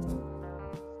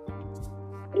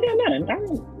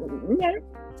 None.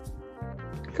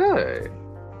 Good.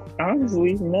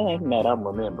 Honestly, none that I'm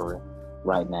remembering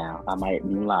right now. I might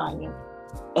be lying.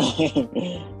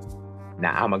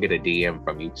 Now I'm gonna get a DM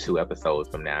from you 2 episodes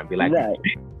from now and be like, right.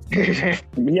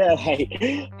 Yeah,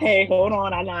 hey, hold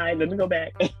on, I lied. Let me go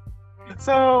back.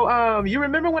 So, you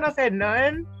remember when I said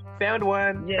none? Found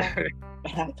one. Yeah.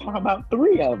 I talked about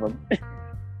 3 of them.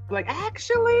 Like,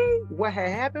 actually, what had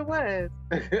happened was.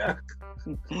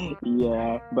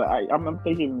 Yeah, but I'm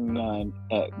thinking none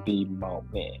at the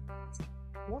moment.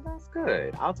 Well, that's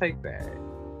good. I'll take that.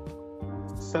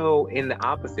 So, in the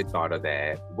opposite thought of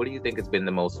that, what do you think has been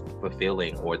the most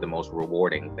fulfilling or the most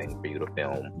rewarding thing for you to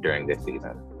film during this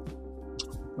season?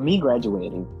 Me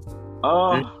graduating.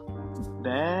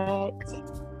 That,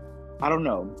 I don't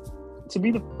know. To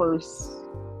be the first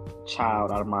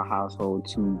child out of my household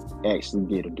to actually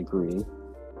get a degree.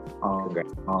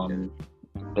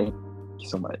 Thank you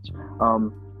so much.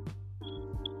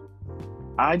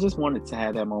 I just wanted to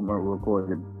have that moment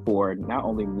recorded for not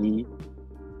only me,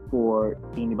 for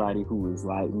anybody who is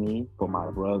like me, for my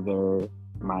brother,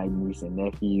 my niece and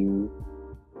nephew,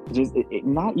 just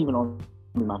not even only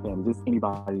my family, just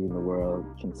anybody in the world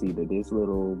can see that this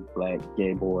little black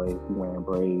gay boy wearing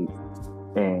braids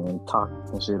and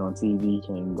talking shit on TV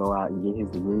can go out and get his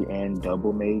degree and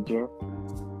double major,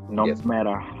 no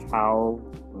matter how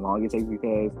long it takes,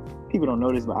 because people don't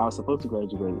know this, but I was supposed to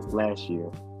graduate last year,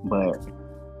 but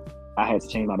I had to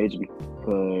change my major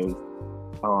because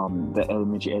the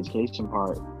elementary education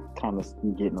part kind of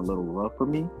getting a little rough for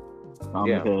me.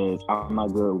 Yeah. Because I'm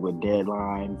not good with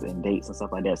deadlines and dates and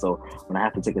stuff like that. So when I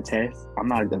have to take a test, I'm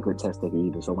not a good test taker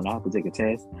either. So when I have to take a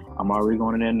test, I'm already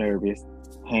going in there nervous,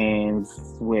 hands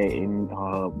sweating,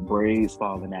 braids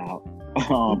falling out.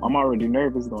 I'm already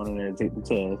nervous going in there to take the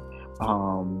test.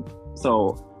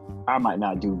 So I might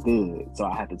not do good. So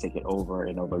I have to take it over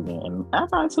and over again. And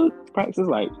after I took practice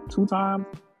like 2 times,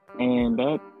 and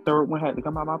that third one had to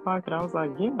come out of my pocket, I was like,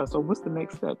 yeah, so what's the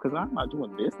next step? Because I'm not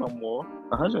doing this no more.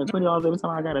 $120 every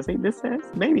time I got to take this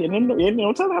test? Maybe. And then,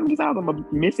 don't tell me how many times I'm going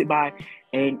to miss it by.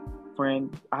 And,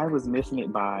 friend, I was missing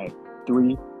it by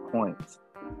 3 points.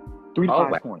 3 to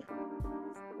 5 points.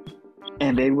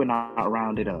 And they would not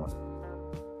round it up.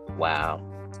 Wow.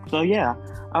 So, yeah,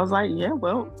 I was like, yeah,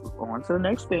 well, on to the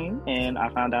next thing. And I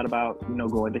found out about,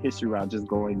 going the history route, just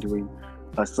doing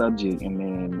a subject and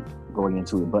then going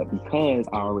into it. But because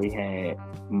I already had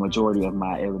majority of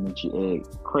my elementary ed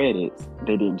credits,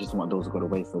 they didn't just want those to go to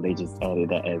waste, so they just added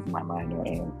that as my minor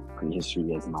and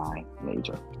prehistory as my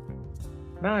major.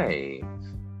 Nice.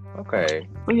 Okay.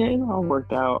 So yeah, it all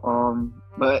worked out.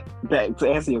 But back to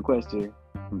answer your question,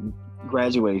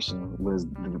 graduation was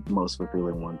the most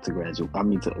fulfilling one to graduate. I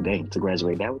mean, to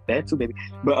graduate. That too, baby.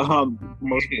 But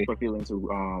most fulfilling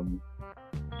to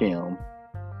film.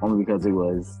 Only because it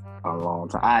was a long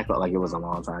time. I felt like it was a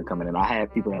long time coming. And I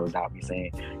had people that was out me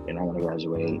saying, you're not going to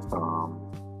graduate,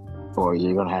 or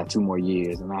you're going to have 2 more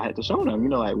years. And I had to show them,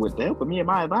 like with them, with me and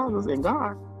my advisors and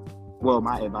God. Well,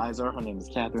 my advisor, her name is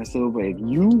Catherine Silver. If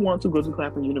you want to go to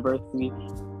Claflin University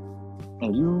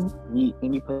and you need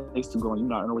any place to go and you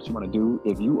not know what you want to do,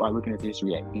 if you are looking at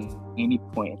history at any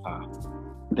point in time,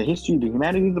 the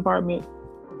humanities department,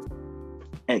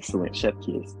 excellent, chef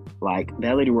kiss. Like,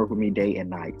 that lady worked with me day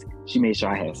and night. She made sure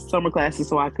I had summer classes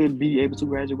so I could be able to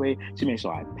graduate. She made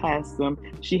sure I passed them.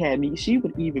 She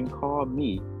would even call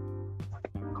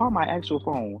my actual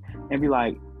phone and be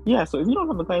like, yeah, so if you don't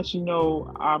have a class,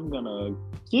 I'm going to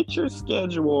get your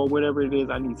schedule or whatever it is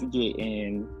I need to get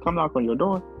and come knock on your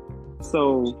door.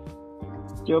 So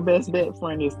your best bet,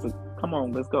 friend, is to come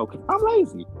on, let's go. Because I'm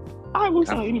lazy. I will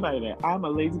tell anybody that. I'm a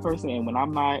lazy person, and when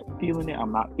I'm not feeling it,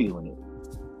 I'm not feeling it.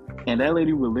 And that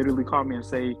lady would literally call me and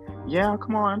say, yeah,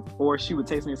 come on. Or she would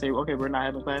text me and say, okay, we're not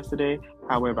having class today.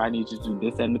 However, I need you to do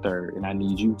this and the third, and I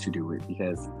need you to do it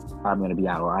because I'm going to be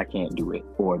out or I can't do it.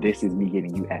 Or this is me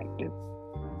getting you active.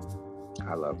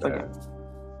 I love that. Okay.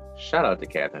 Shout out to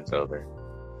Catherine Silver.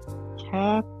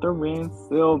 Catherine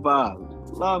Silver.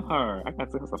 Love her. I got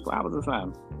to send her some flowers or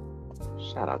something.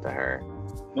 Shout out to her.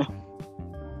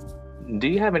 Do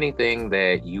you have anything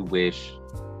that you wish,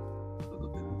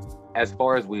 as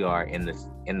far as we are in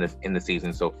the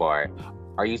season so far,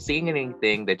 are you seeing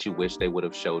anything that you wish they would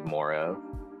have showed more of?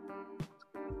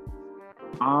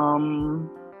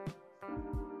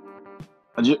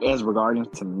 As regarding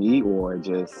to me or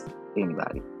just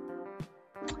anybody?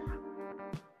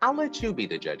 I'll let you be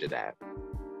the judge of that.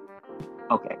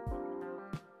 Okay.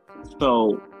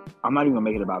 So I'm not even gonna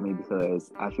make it about me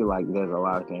because I feel like there's a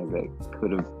lot of things that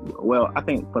could have. Well, I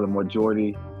think for the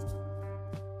majority,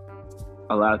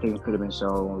 a lot of things could have been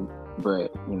shown,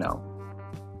 but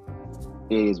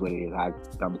it is what it is.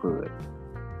 I'm good.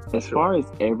 As far as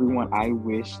everyone, I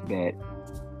wish that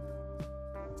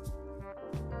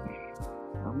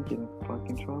I'm getting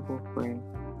fucking trouble, friend.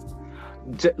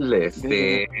 Listen,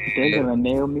 they're gonna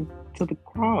nail me to the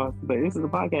cross, but this is a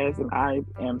podcast, and I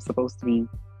am supposed to be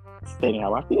stating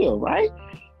how I feel, right?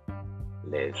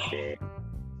 Listen,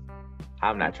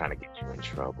 I'm not trying to get you in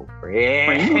trouble,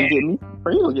 friend. You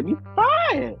gonna get me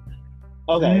fired.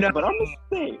 Okay, no. But I'm gonna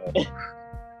say,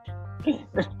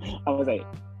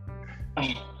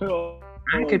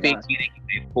 I could be getting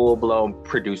a full-blown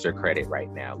producer credit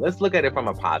right now. Let's look at it from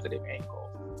a positive angle.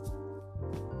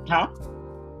 Huh?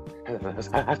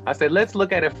 I said, let's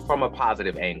look at it from a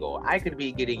positive angle. I could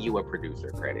be getting you a producer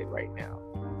credit right now.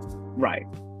 Right.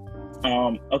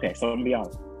 Okay, so I'm gonna be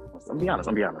honest.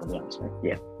 Right?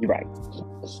 Yeah, you're right.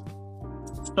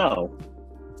 So,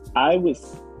 I would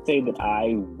say that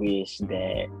I wish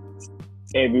that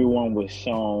everyone was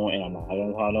shown, and I'm not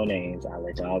gonna call no names, I'll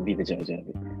let y'all be the judge of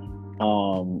it.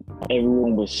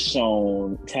 Everyone was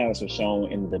shown, talents were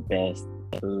shown in the best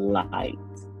light,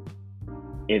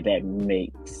 if that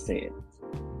makes sense.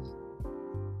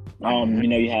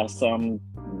 You have some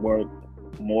work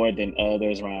more than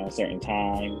others around certain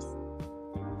times.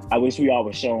 I wish we all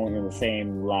were shown in the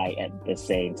same light at the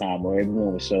same time, where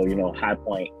everyone would show, high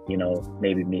point,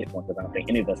 maybe midpoint, because I don't think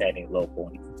any of us had any low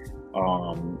points.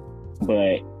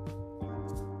 But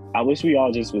I wish we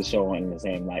all just was shown in the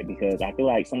same light, because I feel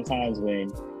like sometimes when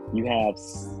you have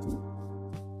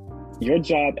your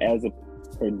job as a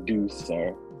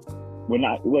producer,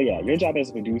 your job as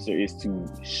a producer is to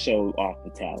show off the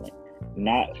talent,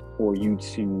 not for you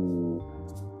to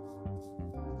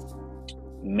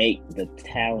make the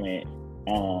talent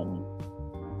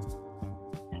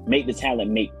make the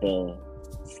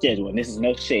schedule. And this is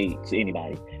no shade to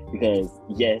anybody, because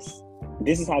yes,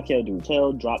 this is how Kel do.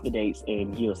 Kel drop the dates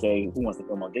and he'll say who wants to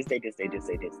film on this day, this day, this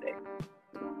day, this day.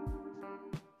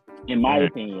 In my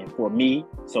opinion, for me,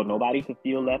 so nobody could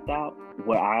feel left out,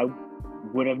 what I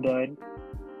would have done,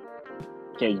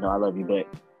 okay, I love you, but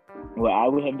what I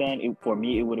would have done, for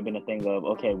me, it would have been a thing of,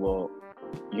 okay, well,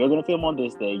 you're going to film on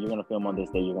this day, you're going to film on this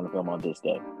day, you're going to film on this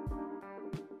day.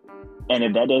 And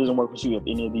if that doesn't work for you, if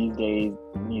any of these days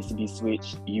needs to be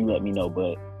switched, you let me know.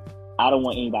 But I don't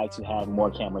want anybody to have more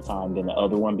camera time than the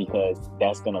other one, because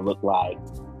that's going to look like,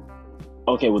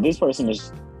 okay, well, this person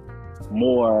is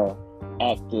more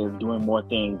active, doing more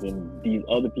things than these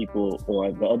other people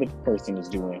or the other person is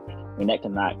doing, and that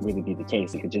cannot really be the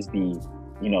case. It could just be,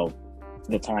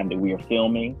 the time that we are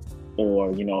filming,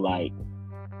 or,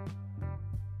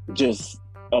 just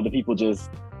other people just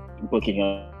booking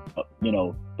up,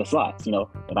 the slots, if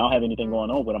I don't have anything going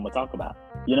on, what I'm going to talk about,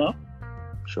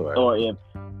 Sure. Or if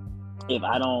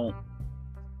I'm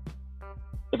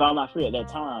not free at that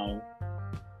time,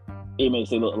 it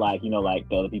makes it look like, like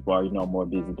the other people are, more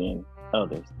busy than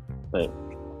others. But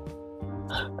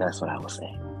that's what I would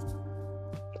say.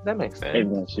 That makes sense.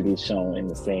 Everyone should be shown in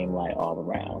the same light all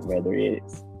around, whether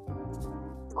it's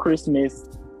Christmas,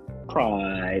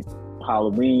 Pride,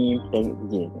 Halloween,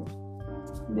 Thanksgiving,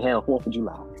 the hell, 4th of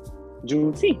July,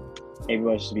 Juneteenth.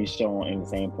 Everyone should be shown in the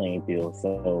same playing field,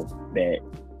 so that,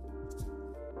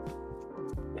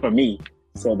 for me,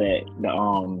 so that the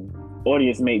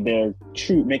audience make a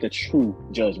true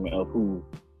judgment of who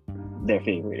their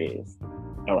favorite is.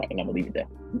 All right, and I'm gonna leave it there.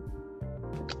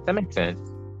 That makes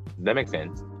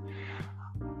sense.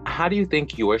 How do you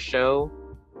think your show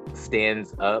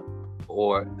stands up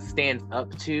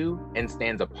to and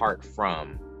stands apart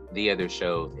from the other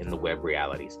shows in the web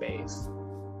reality space?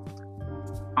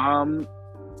 I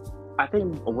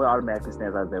think what automatically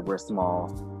stands out is that we're small.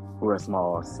 We're a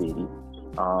small city,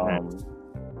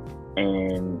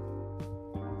 and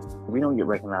we don't get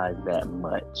recognized that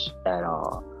much at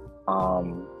all.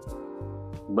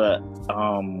 But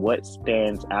what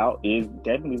stands out is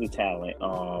definitely the talent.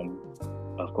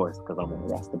 Of course, because I'm on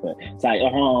the roster, but it's like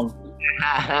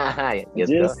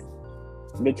just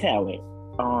the talent.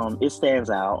 It stands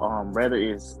out. Whether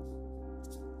it's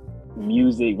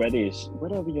music, whether it's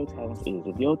whatever your talent is.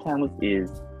 If your talent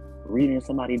is reading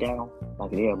somebody down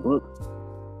like they're a book,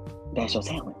 that's your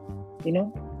talent.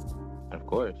 Of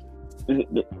course.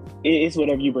 It's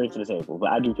whatever you bring to the table,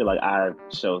 but I do feel like our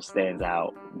show stands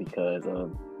out because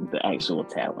of the actual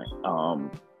talent.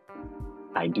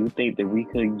 I do think that we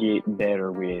could get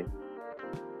better with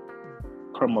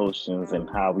promotions and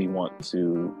how we want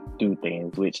to do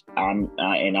things, which I'm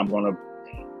gonna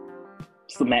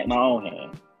smack my own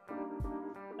hand.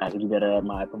 I could do better at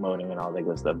my promoting and all that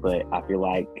good stuff, but I feel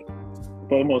like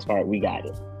for the most part we got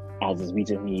it. We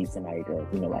just need somebody to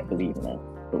believe in us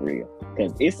for real,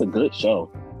 because it's a good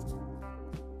show.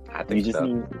 I think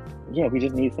we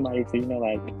just need somebody to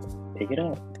pick it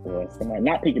up, or somebody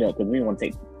not pick it up, because we don't want to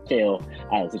take Kel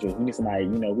out of the situation. We need somebody,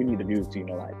 we need the views to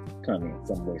come in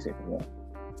some way, shape, or form.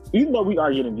 Even though we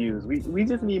are getting views, we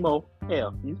just need more.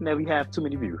 Hell, you can never have too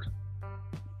many views.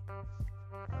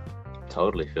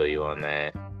 Totally feel you on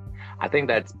that. I think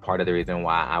that's part of the reason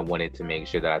why I wanted to make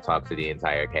sure that I talked to the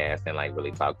entire cast and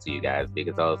really talk to you guys,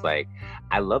 because I was like,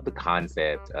 I love the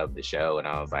concept of the show, and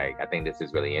I was like, I think this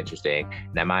is really interesting.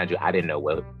 Now, mind you, I didn't know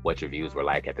what your views were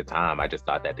like at the time. I just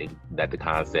thought that the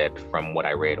concept from what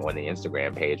I read on the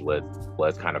Instagram page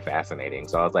was kind of fascinating.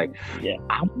 So I was like, yeah,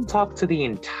 I want to talk to the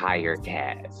entire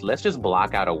cast. Let's just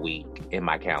block out a week in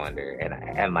my calendar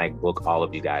and book all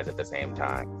of you guys at the same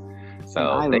time. So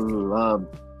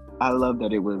I love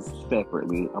that it was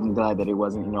separately. I'm glad that it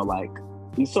wasn't,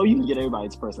 so you can get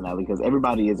everybody's personality, because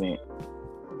everybody isn't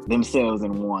themselves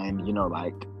in one,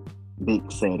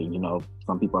 big setting.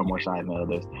 Some people are more shy than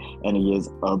others, and it gives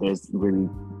others really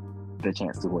the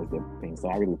chance to voice their things. So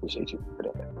I really appreciate you for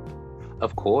that.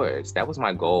 Of course, that was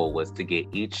my goal, was to get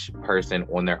each person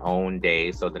on their own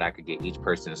day, so that I could get each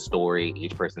person's story,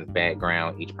 each person's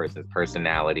background, each person's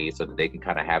personality, so that they can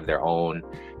kind of have their own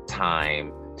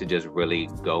time to just really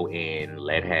go in,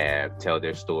 tell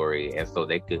their story, and so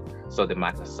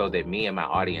that me and my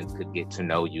audience could get to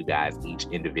know you guys each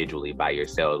individually by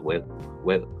yourselves,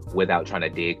 without trying to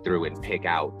dig through and pick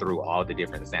out through all the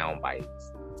different sound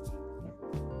bites.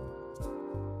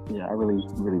 Yeah, I really,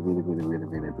 really, really, really, really,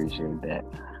 really appreciate that.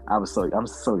 I'm so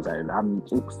excited. I'm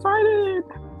excited.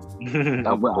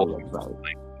 I'm excited.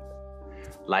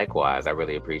 Likewise, I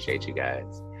really appreciate you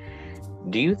guys.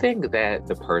 Do you think that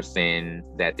the person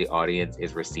that the audience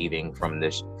is receiving from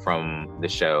the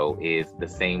show is the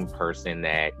same person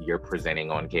that you're presenting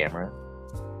on camera?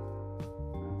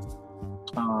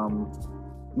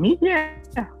 Me, yeah,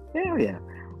 hell yeah.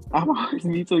 I'm always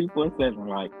me 24/7.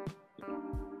 Like,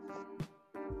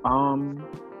 I'm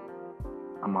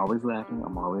always laughing.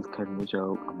 I'm always cutting the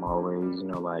joke. I'm always,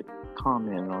 like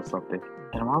commenting on something,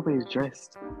 and I'm always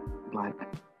dressed like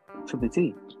to the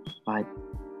T. Like,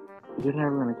 you're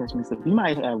never gonna catch me. So you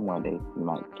might have one day. You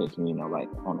might catch me, like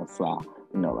on the fly.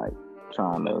 Like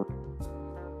trying to.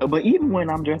 But even when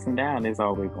I'm dressing down, it's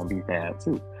always gonna be bad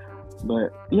too.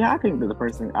 But yeah, I think that the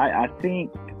person. I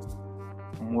think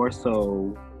more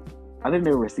so. I think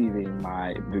they're receiving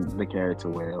the character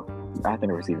well. I think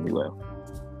they're receiving me well,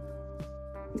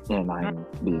 and I'm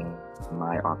being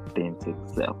my authentic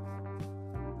self.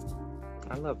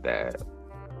 I love that.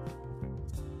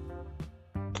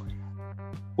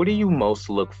 What do you most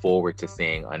look forward to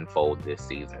seeing unfold this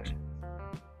season?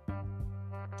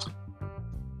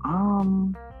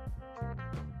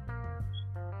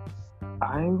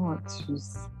 I want to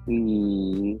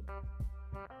see.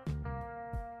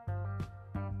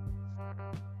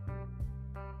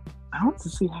 I want to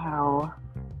see how.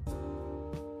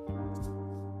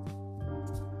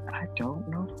 I don't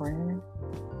know, friend.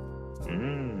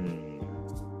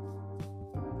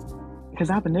 Because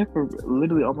I've been there for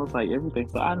literally almost like everything,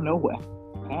 so I know what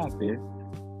happened.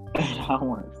 And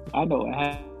I know what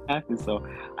happened, so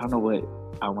I don't know what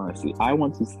I want to see. I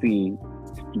want to see.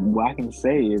 What I can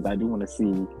say is I do want to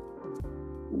see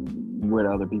what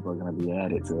other people are going to be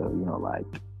added to, like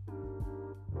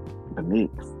the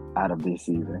mix out of this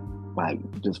season. Like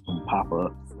just from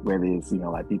pop-ups, whether it's,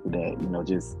 like people that,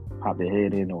 just pop their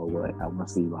head in or what. I want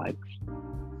to see like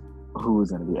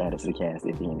who's going to be added to the cast,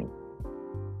 if any.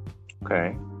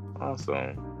 Okay,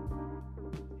 awesome.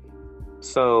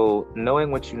 So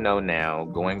knowing what you know now,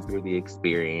 going through the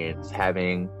experience,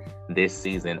 having this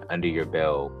season under your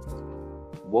belt,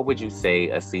 what would you say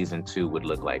a season 2 would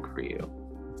look like for you?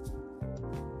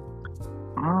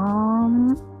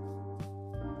 I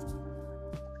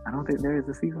don't think there is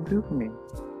a season 2 for me.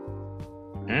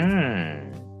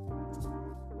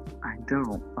 I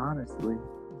don't, honestly.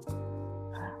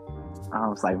 I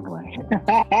was like, playing.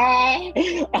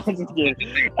 I'm just kidding.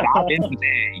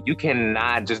 You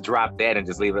cannot just drop that and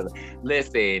just leave it.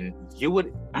 Listen, you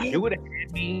would have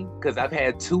had me, because I've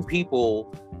had 2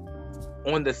 people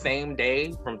on the same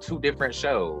day from 2 different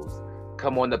shows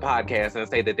come on the podcast and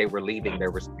say that they were leaving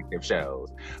their respective shows.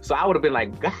 So I would have been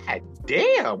like, God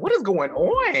damn, what is going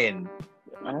on?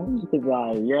 I was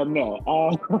like, yeah, no. I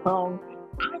was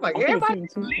like,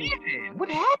 everybody's leaving.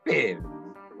 What happened?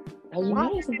 As you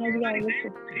know, sometimes you gotta look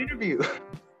for the interview.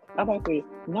 I'm about to say,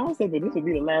 now say that this would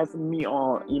be the last of me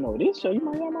on, this show. You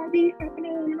might be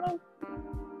happening,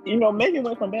 Megan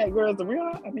went from Bad Girls to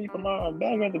Real. I mean, from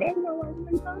Bad Girls to Bad Girls.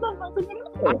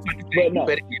 But no. You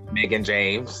better get Megan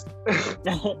James.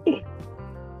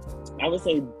 I would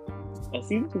say a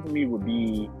season 2 for me would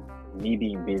be me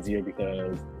being busier,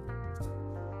 because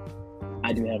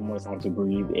I do have more time to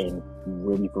breathe and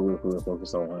really, for real,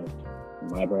 focus on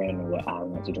my brand and what I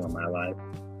want to do in my life.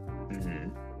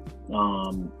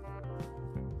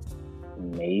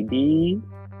 Maybe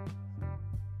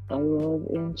a love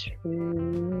interest.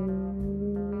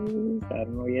 I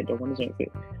don't know yet. Don't want to jinx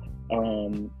it.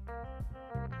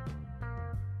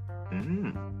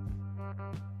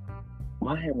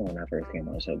 Well, I had one when I first came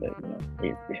on the show, but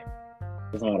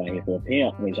it's hard out here for a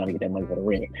pimp when you're trying to get that money for the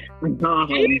rent.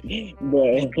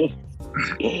 But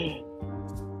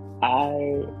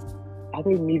I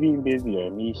think me being busier,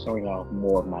 me showing off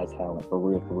more of my talent for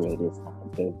real this time.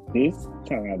 Because this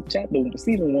time,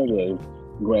 season 1 was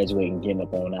graduating, getting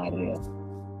up on out of there.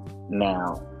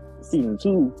 Now, season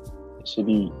 2 should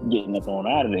be getting up on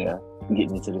out of there,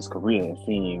 getting into this career and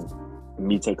seeing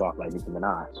me take off like Nicki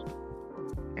Minaj.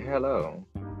 Hello.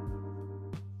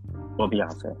 Or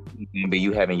Beyonce. But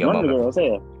you having your moment. moment. One of the girls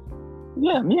said,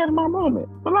 yeah, me having my moment.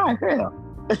 But like, hell.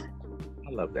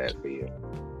 I love that for you.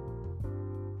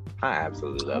 I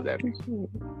absolutely love that.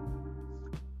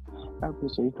 I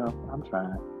appreciate it. I'm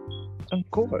trying.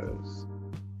 Of course.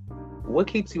 What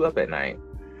keeps you up at night?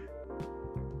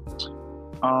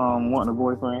 Wanting a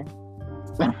boyfriend.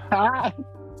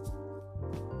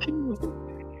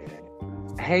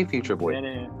 Hey, future boy.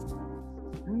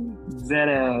 That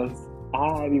ass.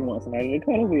 I be want somebody to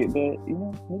cuddle with, but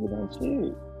maybe that's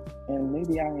shit. And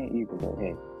maybe I ain't either, but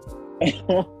hey.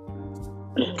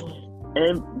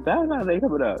 And that's how they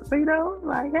coming up. So,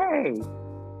 like, hey,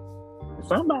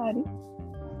 somebody.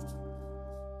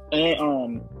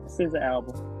 And SZA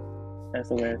album,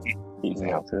 SOS, keeps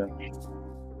me up too.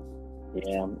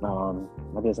 Yeah,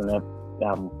 I guess another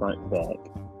album front to back.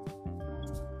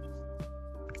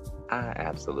 I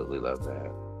absolutely love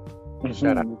that.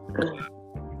 Shout out.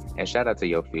 And shout out to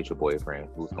your future boyfriend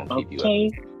who's gonna keep you up.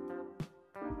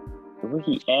 Where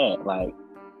he at? Like,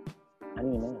 I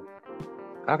didn't know.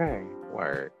 Okay,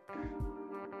 word.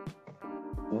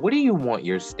 What do you want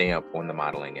your stamp on the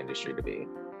modeling industry to be?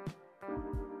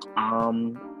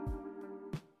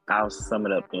 I'll sum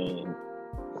it up in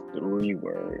 3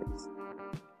 words: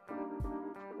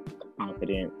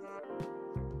 confidence,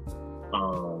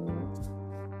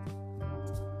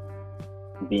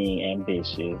 being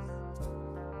ambitious,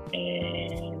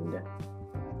 and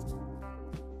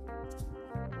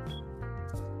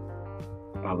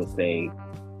I would say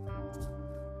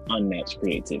unmatched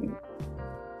creativity.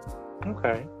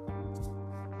 Okay.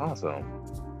 Awesome.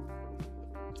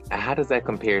 How does that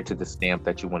compare to the stamp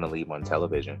that you want to leave on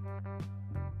television?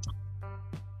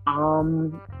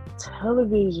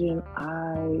 Television,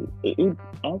 it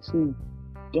actually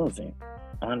doesn't,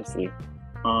 honestly.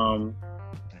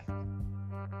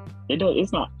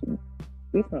 It's not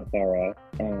far off.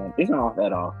 It's not off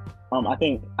at all. I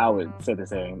think I would say the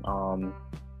same.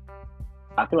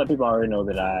 I feel like people already know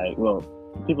that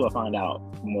people will find out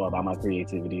more about my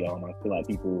creativity. I feel like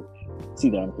people see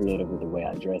that I'm creative with the way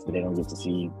I dress, but they don't get to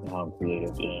see how I'm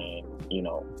creative in,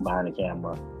 behind the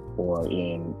camera or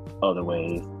in other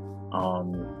ways.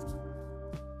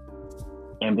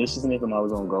 Ambitiousness, I'm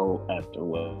always going to go after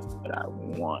what I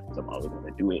want. So I'm always going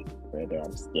to do it, whether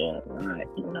I'm scared or not.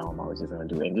 I'm always just going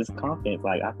to do it. And just confidence.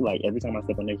 Like, I feel like every time I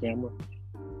step on the camera,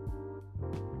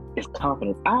 it's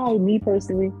confidence. Me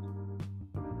personally,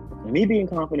 me being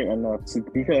confident enough to,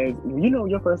 because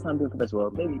your first time doing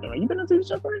professional, maybe you been on a TV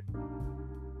show, friend?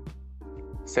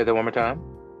 Say that one more time.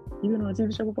 You been on a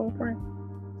TV show before, friend?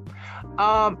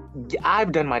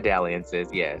 I've done my dalliances,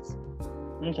 yes.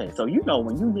 Okay, so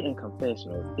when you get in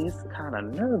confessionals, it's kind of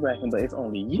nerve-wracking, but it's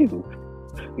only you.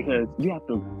 Because you have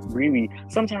to really,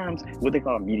 sometimes what they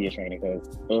call media training,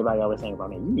 because everybody always saying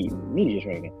about me, you need media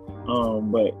training.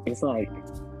 But it's like,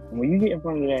 when you get in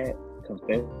front of that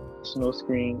confessional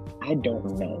screen, I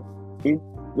don't know. It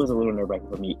was a little nerve-wracking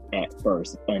for me at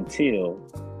first until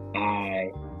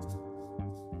I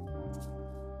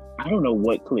don't know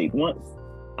what clicked. Once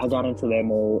I got into that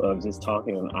mode of just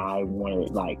talking and I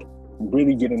wanted, like,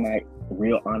 really giving my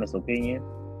real honest opinion.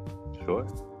 Sure.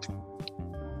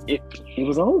 It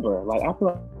was over. Like, I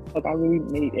feel like I really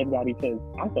made everybody, because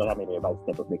I felt I made everybody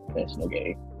step up the confessional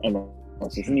game. And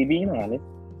that's just me being honest.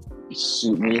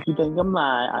 Shoot me if you think I'm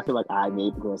lying. I feel like I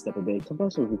made the girl step up the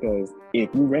confessional, because if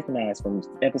you recognize from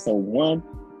episode 1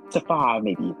 to 5,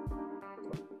 maybe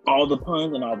all the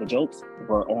puns and all the jokes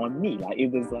were on me. Like,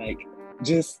 it was like,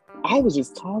 I was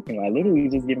just talking, like, literally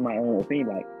just giving my own opinion,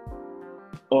 like,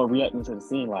 or reacting to the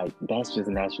scene, like, that's just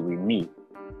naturally me.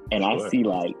 And sure. I see,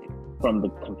 like, from the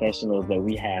confessionals that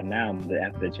we have now, that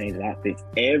after the change of outfits,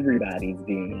 everybody's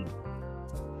being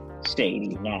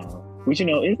shady now. Which,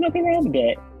 there's nothing wrong with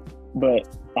that. But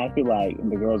I feel like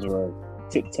the girls were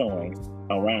tiptoeing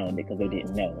around it because they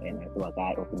didn't know. And I feel like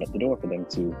I opened up the door for them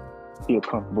to feel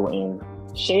comfortable in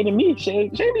shading me.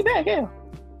 Shade me back, yeah.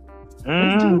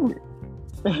 Let's do it.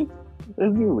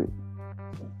 Let's do it.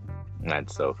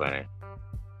 That's so funny.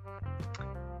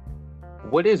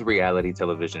 What has reality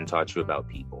television taught you about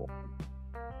people?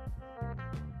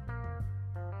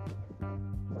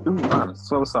 Ooh, I'm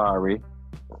so sorry.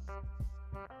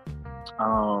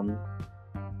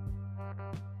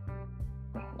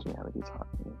 Reality taught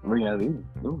me. Reality.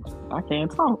 Ooh, I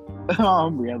can't talk.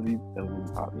 Reality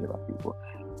television taught me about people.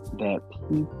 That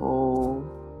people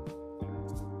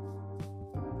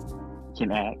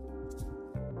can act.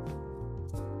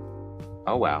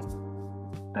 Oh wow.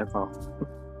 That's all.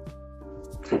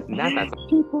 That's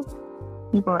people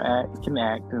can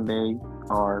act, and they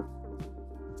are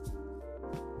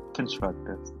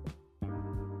constructive.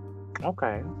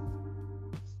 Okay.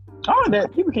 Oh,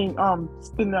 that people can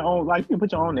spin their own, like, you can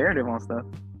put your own narrative on stuff.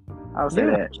 I would say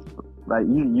that. Like,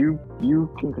 you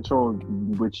can control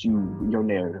your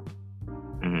narrative.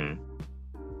 Mm-hmm.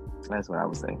 That's what I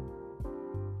would say.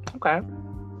 Okay.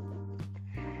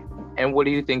 And what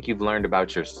do you think you've learned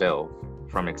about yourself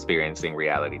from experiencing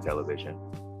reality television?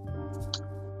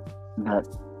 That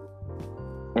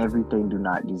everything do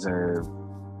not deserve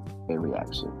a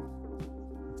reaction.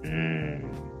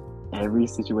 Every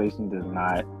situation does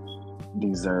not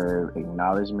deserve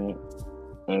acknowledgement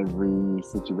Every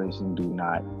situation do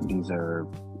not deserve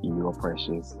your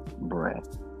precious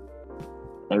breath.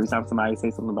 Every time somebody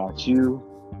says something about you,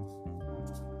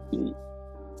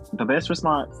 the best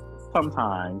response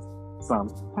sometimes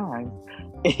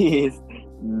is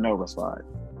no response.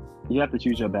 You have to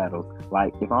choose your battles.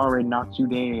 Like, if I already knocked you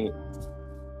dead,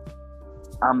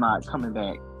 I'm not coming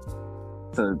back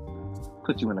to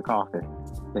put you in the coffin.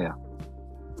 Yeah.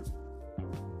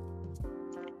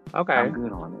 Okay. I'm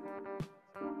good on it.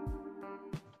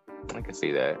 I can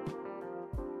see that.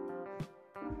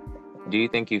 Do you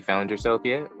think you found yourself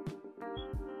yet?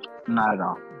 Not at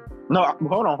all. No,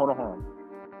 hold on.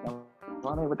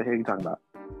 What the hell are you talking about?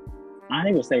 I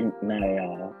ain't gonna say not at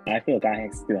all. I feel like I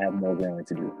still have more growing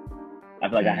to do. I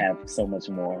feel like I have so much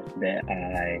more that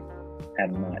I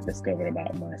have not discovered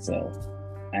about myself.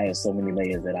 I have so many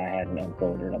layers that I haven't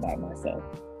unfolded about myself.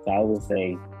 So I will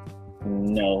say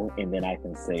no, and then I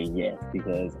can say yes,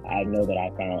 because I know that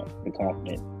I found the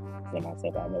confidence in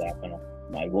myself. I know that I found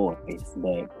my voice,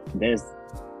 but there's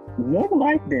more to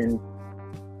life than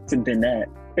that,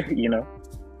 you know?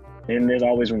 And there's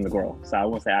always room to grow. So I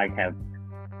won't say I have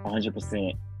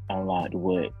 100% unlocked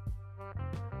what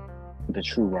the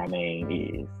true Rahmaine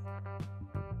is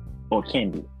or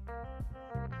can be.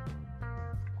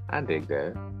 I dig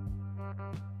that.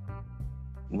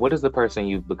 What does the person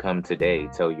you've become today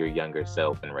tell your younger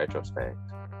self in retrospect?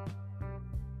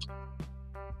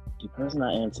 The person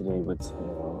I am today would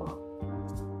tell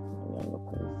a younger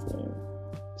person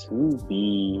to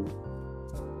be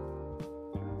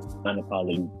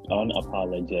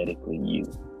unapologetically you.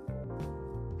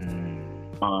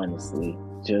 Honestly,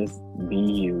 just be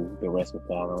you. The rest will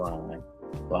fall around.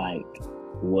 Like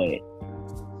what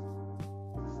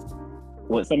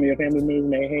some of your family members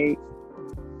may hate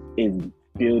is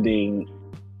building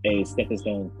a stepping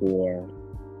stone for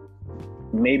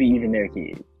maybe even their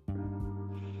kids.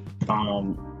 I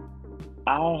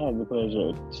have the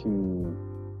pleasure to.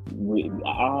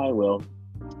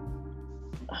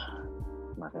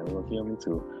 My family will kill me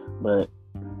too, but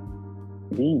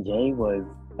being gay was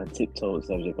a tiptoed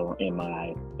subject in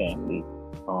my family.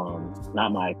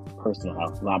 Not my personal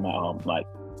house, not my like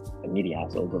immediate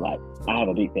household, but like I have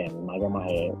a big family. My grandma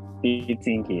had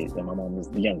 15 kids, and my mom was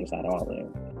the youngest out of all of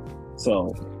them.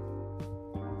 So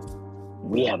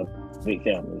we have a big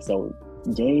family. So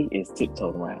gay is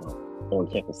tiptoed around or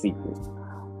kept a secret.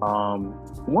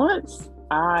 Once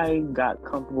I got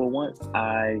comfortable,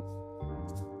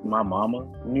 my mama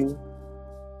knew,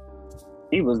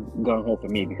 it was gung ho for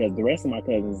me, because the rest of my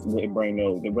cousins wouldn't bring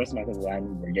the rest of my cousins I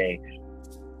knew were gay.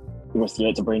 They were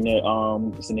scared to bring their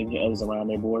significant others around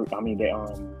their their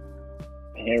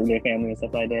family and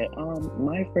stuff like that.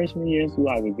 My freshman year in school,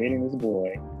 I was dating this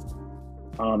boy,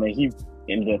 and he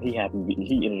ended up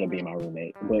being my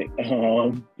roommate. But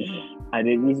I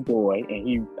dated this boy,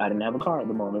 and I didn't have a car at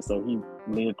the moment, so he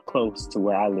lived close to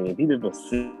where I lived. He lived a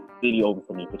city over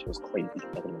from me, which was crazy.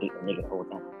 I couldn't date a nigga the whole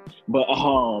time. But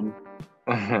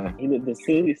he lived the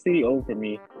city over from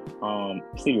me,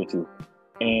 city or two,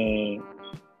 and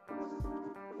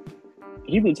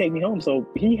he would take me home, so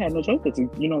he had no choice but to,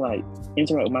 like,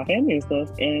 interact with my family and stuff.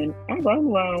 And I brought him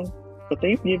around for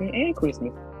Thanksgiving and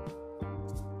Christmas.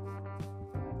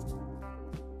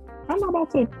 I'm not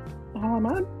about to hide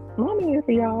my man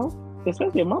for y'all,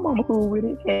 especially if my mama cool with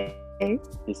it. Hey,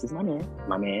 this is my man.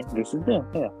 My man, this is them.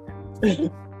 Yeah.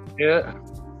 Yeah.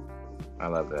 I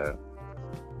love that.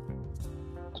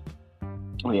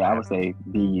 Oh yeah, I would say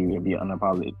be you and be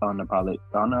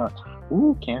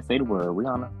can't say the word.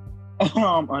 Rihanna.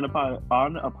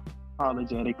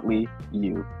 Unapologetically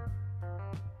you.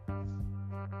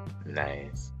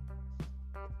 Nice.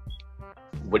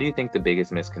 What do you think the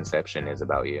biggest misconception is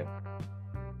about you?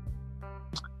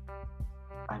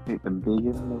 I think the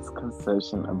biggest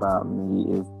misconception about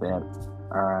me is that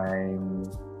I'm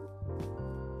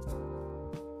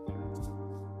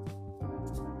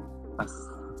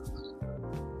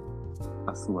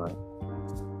a slut.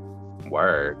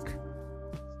 Work.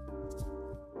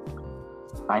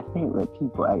 I think that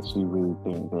people actually really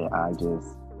think that I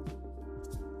just...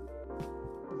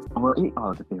 Well, it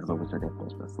all depends on what your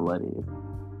definition of slut is.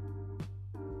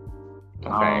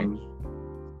 Okay.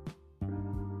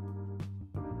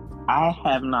 I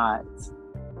have not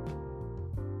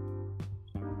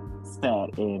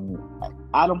sat in...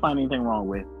 I don't find anything wrong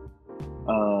with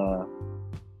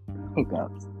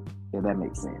hookups, if that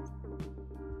makes sense.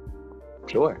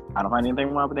 Sure. I don't find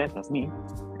anything wrong with that. That's me.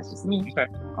 That's just me. Okay.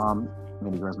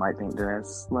 Many girls might think that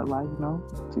that's slut life,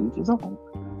 to each his own.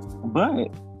 But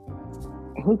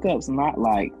hookups, not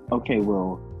like, okay,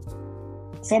 well,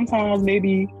 sometimes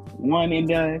maybe one and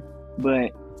done,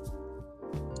 but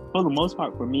for the most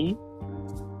part, for me,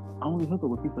 I only hook up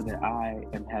with people that I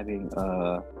am having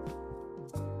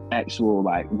actual,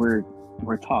 like, we're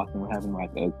talking, we're having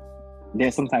like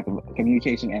there's some type of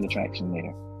communication and attraction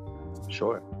there.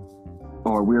 Sure.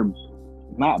 Or we're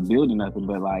not building nothing,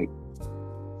 but like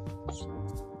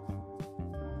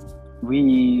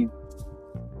we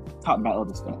talk about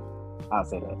other stuff. I'll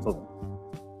say that. Boom.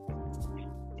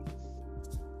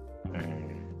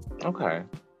 Okay.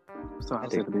 So I'll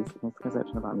say the basic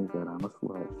misconception about me is that I'm a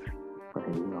slut. But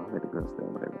hey, I let the girls say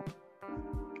whatever.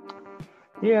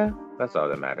 Yeah, that's all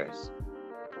that matters.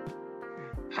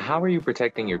 How are you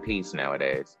protecting your peace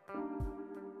nowadays?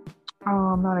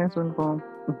 I'm not answering the phone.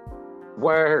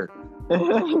 Word.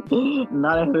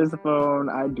 Not answering the phone.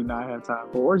 I do not have time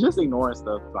for, or just ignoring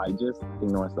stuff. Like, just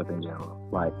ignoring stuff in general.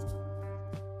 Like,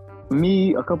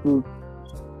 me a couple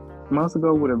months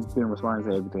ago would have been responding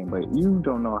to everything, but you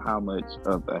don't know how much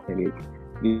of a headache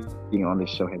being on this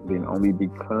show has been, only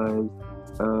because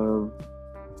of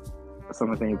some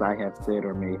of the things I have said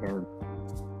or may have,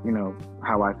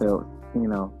 how I felt,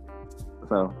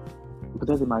 So,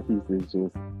 protecting my peace is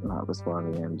just not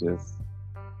responding and just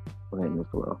letting it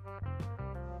flow.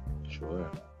 Sure.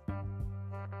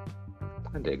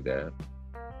 I dig that.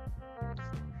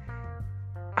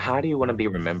 How do you want to be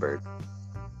remembered?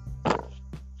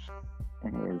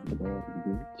 And here's the bad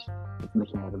bitch. It's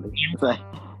making out of bitch.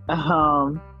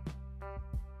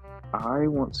 I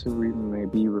want to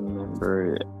be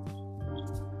remembered.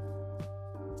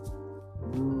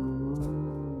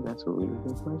 That's a really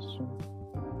good question.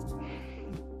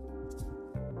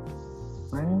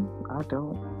 Man, I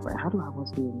don't. Like, how do I want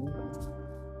to be remembered?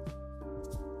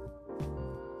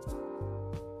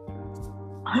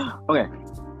 Okay,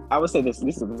 I would say this.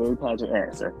 This is a very pageant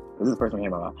answer. This is the first one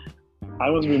came out. I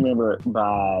was remembered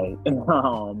by,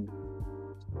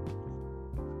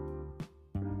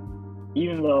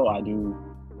 even though I do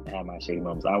have my shady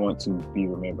moments, I want to be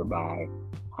remembered by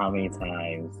how many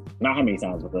times, not how many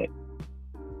times, but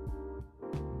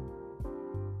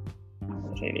I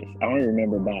want to say this. I want to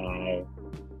remember by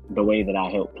the way that I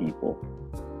help people,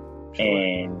 Sure.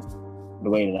 and the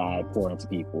way that I pour into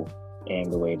people,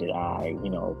 and the way that I,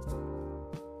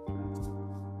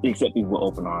 accept people with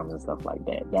open arms and stuff like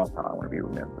that. That's how I want to be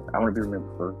remembered. I want to be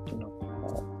remembered for,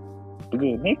 the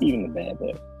good, maybe even the bad,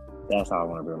 but that's how I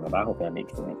want to be remembered. I hope that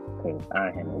makes sense, because I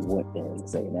don't know what the hell to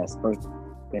say. And that's the first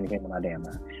thing that came to my damn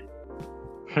mind.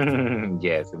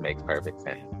 Yes, it makes perfect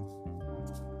sense.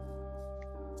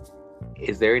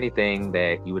 Is there anything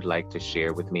that you would like to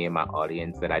share with me and my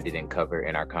audience that I didn't cover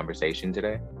in our conversation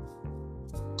today?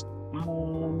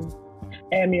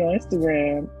 Add me on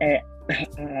Instagram at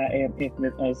I am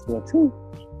infamous_2.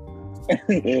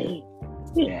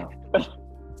 Yeah.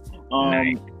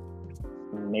 Nice.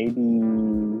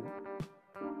 Maybe.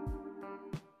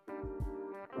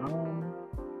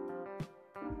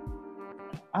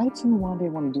 I too one day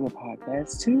want to do a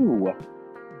podcast too.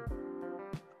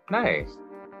 Nice.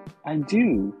 I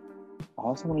do. I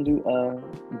also want to do a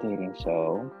dating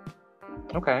show.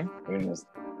 Okay. We're gonna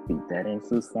speak that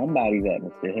into somebody's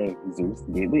atmosphere. Hey, Zeus,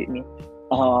 get with me.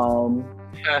 I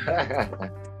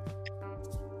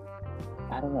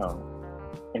don't know.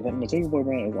 If the material boy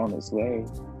brand is on its way,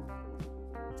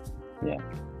 yeah,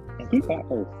 and keep that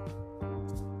first.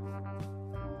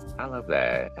 I love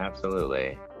that.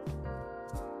 Absolutely.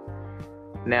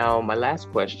 Now, my last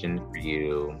question for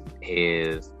you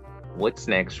is, what's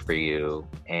next for you?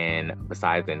 And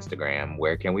besides Instagram,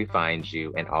 where can we find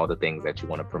you and all the things that you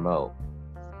want to promote?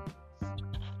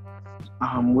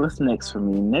 What's next for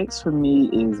me? Next for me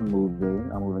is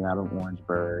moving. I'm moving out of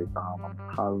Orangeburg. I'm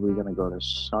probably gonna go to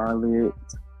Charlotte.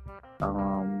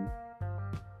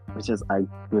 Because I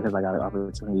got an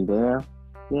opportunity there.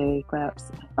 Yay,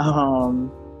 claps.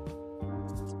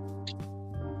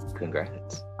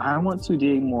 Congrats. I want to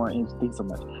dig more into. Thanks so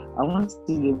much. I want to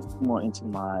dig more into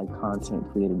my content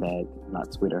creating bag,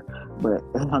 not Twitter, but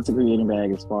content creating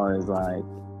bag as far as like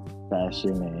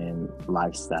fashion and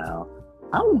lifestyle.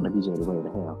 I don't want to be Jada Way the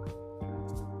hell.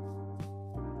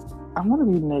 I want to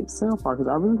be the next sale part because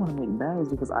I really want to make bags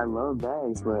because I love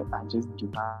bags, but I just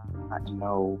do not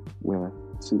know where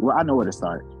to. Well, I know where to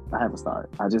start. I have a start.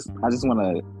 I just want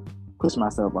to push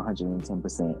myself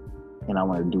 110%, and I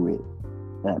want to do it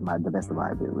at the best of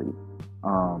my ability. I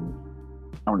want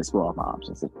to explore all my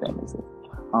options, if that makes sense.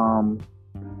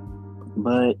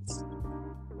 But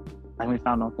I can be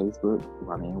found on Facebook,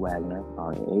 Rahmaine Wagner,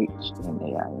 RAHMAINE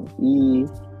WAGNER.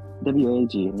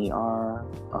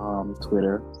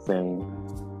 Twitter, same.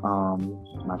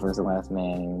 My first and last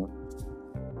name.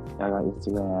 I got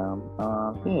Instagram.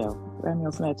 Yeah, add me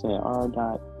on Snapchat,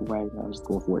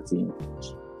 r.wagner_14.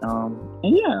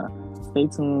 And yeah, stay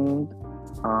tuned.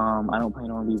 I don't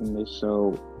plan on leaving this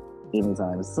show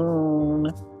anytime soon,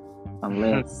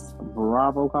 unless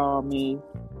Bravo called me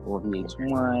or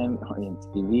VH1 or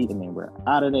MTV, and then we're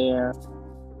out of there.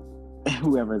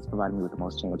 Whoever is providing me with the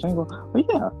most jingle. But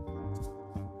yeah,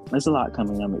 there's a lot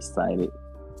coming. I'm excited.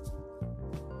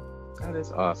 That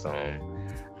is awesome.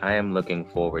 I am looking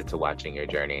forward to watching your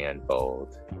journey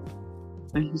unfold.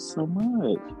 Thank you so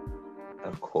much.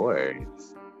 Of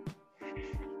course.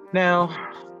 Now,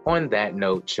 on that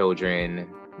note, children,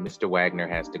 Mr. Wagner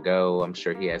has to go. I'm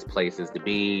sure he has places to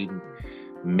be,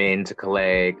 men to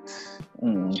collect,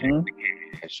 check the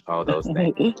cash, all those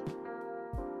things.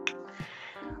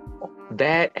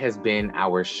 That has been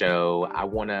our show. I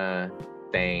want to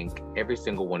thank every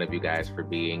single one of you guys for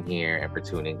being here and for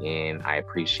tuning in. I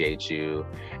appreciate you.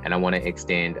 And I want to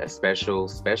extend a special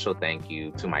thank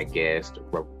you to my guest,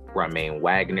 Rahmaine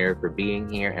Wagner, for being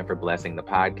here and for blessing the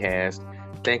podcast.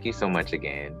 Thank you so much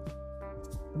again.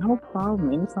 No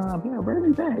problem. Anytime. Yeah, bring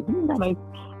me back. You gotta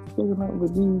figure out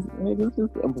with these niggas.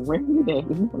 Just bring me back.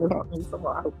 You want to talk to me some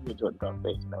more. I hope you enjoyed the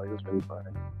conversation. It was really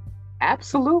fun.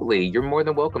 Absolutely. You're more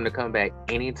than welcome to come back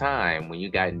anytime when you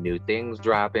got new things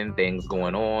dropping, things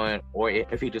going on, or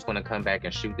if you just want to come back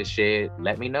and shoot the shit,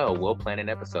 let me know. We'll plan an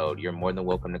episode. You're more than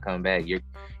welcome to come back.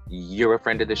 You're a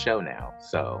friend of the show now,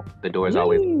 so the door is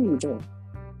always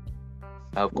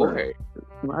of course.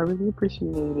 Well, I really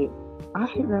appreciate it. I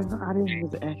didn't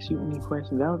even ask you any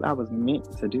questions. That was I was meaning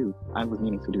to do,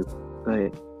 but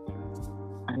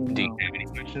I didn't know. Do you have any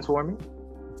questions for me?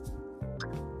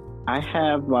 I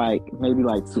have maybe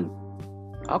 2.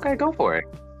 Okay, go for it.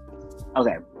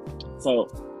 Okay, so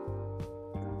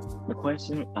the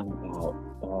question about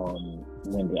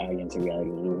when did I get into reality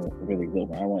was really good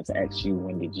one. I wanted to ask you,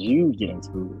 when did you get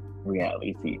into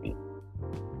reality TV?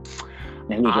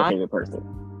 And who's your favorite person?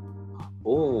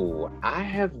 Oh, I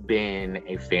have been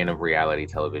a fan of reality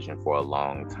television for a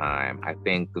long time. I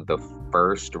think the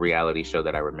first reality show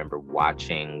that I remember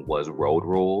watching was Road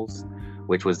Rules,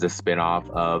 which was the spinoff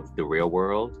of The Real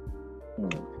World.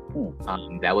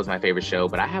 That was my favorite show,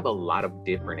 but I have a lot of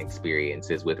different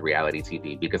experiences with reality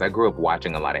TV because I grew up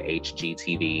watching a lot of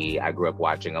HGTV. I grew up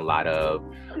watching a lot of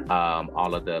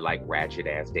all of the ratchet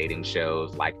ass dating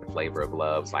shows, like The Flavor of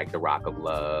Loves, like The Rock of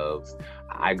Loves.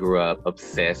 I grew up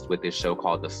obsessed with this show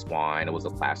called The Swan. It was a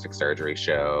plastic surgery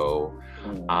show.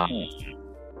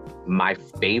 My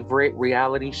favorite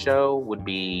reality show would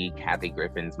be Kathy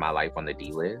Griffin's My Life on the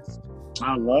D-List.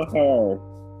 I love her.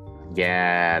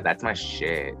 Yeah, that's my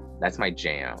shit. That's my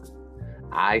jam.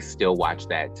 I still watch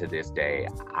that to this day.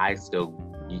 I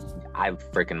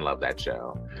freaking love that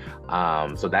show.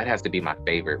 So that has to be my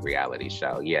favorite reality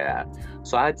show. Yeah.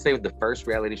 So I'd say the first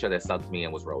reality show that sucked me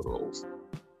in was Road Rules.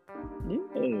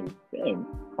 Yeah,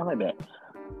 I like that.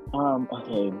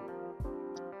 Okay.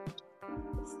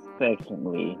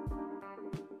 Secondly,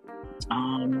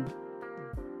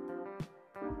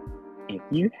 if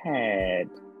you had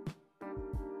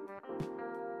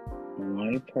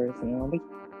one person on the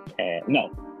cast, no,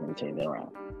 let me change that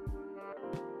around.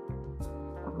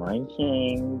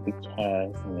 Ranking the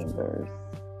cast members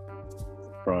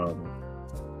from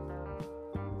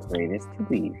greatest to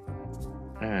least.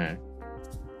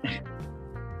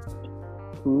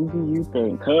 Who do you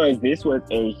think? Because this was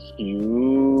a huge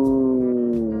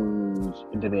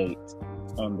debate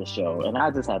on the show, and I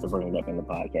just had to bring it up in the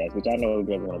podcast, which I know you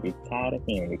guys want to be tired of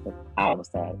hearing because I was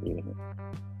tired of hearing it.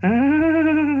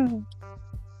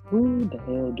 Who the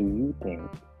hell do you think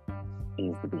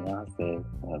is the Beyonce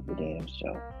of the damn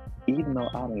show? Even though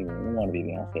I don't even want to be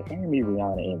Beyonce, hand me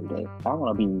Rihanna every day. I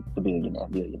want to be the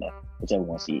billionaire, whichever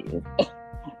one she is.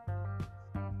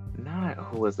 Not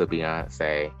who is the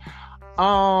Beyonce.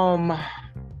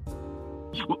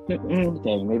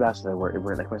 Dang, maybe I should have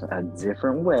worded that question a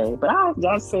different way, but I'll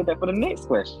just say that for the next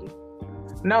question.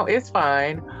 No, it's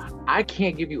fine. I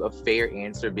can't give you a fair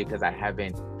answer because I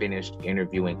haven't finished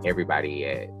interviewing everybody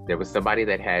yet. There was somebody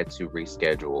that had to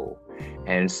reschedule.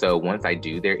 And so once I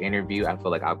do their interview, I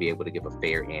feel like I'll be able to give a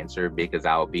fair answer because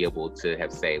I'll be able to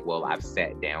have said, well, I've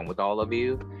sat down with all of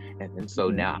you. And so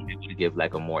now I'm able to give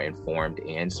a more informed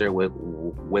answer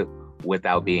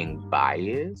without being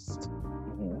biased.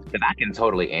 Because I can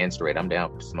totally answer it. I'm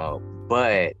down for smoke.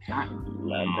 But I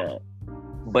love that.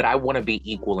 But I want to be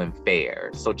equal and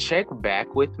fair. So check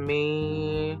back with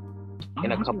me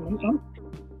in a couple.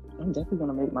 I'm definitely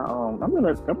gonna make my own. I'm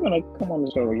gonna come on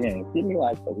the show again. Give me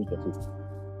a week or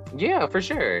 2. Yeah, for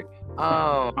sure.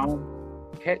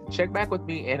 Check back with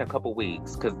me in a couple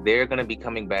weeks because they're gonna be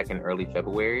coming back in early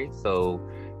February. So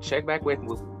check back with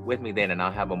me then, and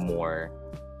I'll have a more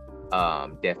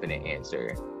definite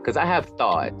answer. Because I have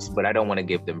thoughts, but I don't want to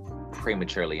give them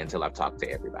prematurely until I've talked to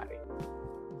everybody.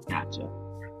 Gotcha.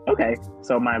 Okay,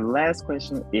 so my last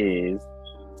question is,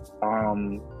 I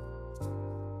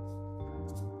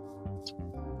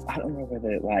don't know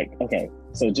whether okay,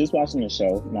 so just watching the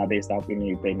show, not based off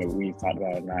anything that we've talked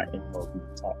about, not anyone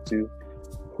we've talked to,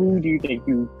 who do you think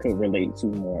you could relate to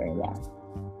more and why?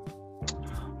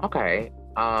 Okay,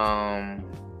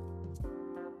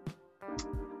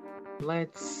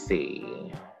 let's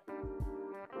see.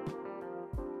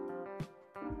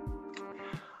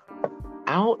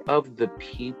 Out of the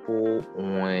people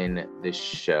on the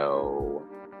show,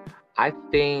 I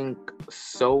think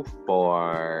so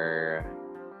far,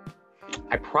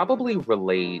 I probably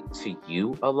relate to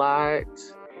you a lot,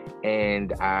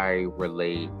 and I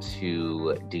relate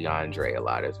to DeAndre a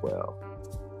lot as well.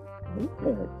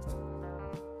 Okay.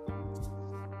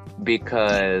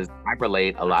 Because I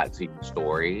relate a lot to your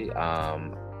story. I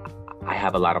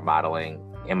have a lot of modeling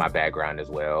in my background as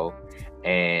well.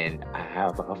 And I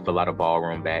have a lot of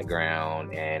ballroom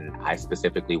background, and I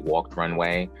specifically walked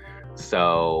runway.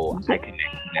 So I connect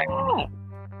to that.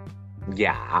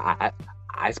 Yeah,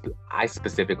 I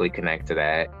specifically connect to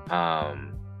that.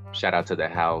 Shout out to the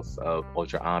House of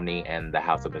Ultra Omni and the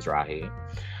House of Mizrahi.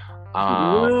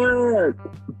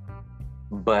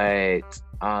 But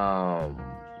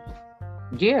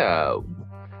yeah,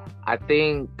 I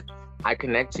think I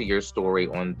connect to your story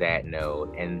on that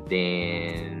note. And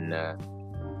then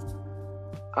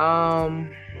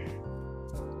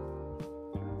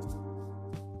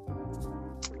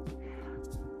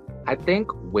I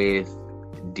think with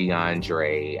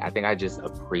DeAndre, I think I just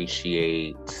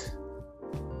appreciate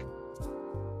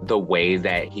the way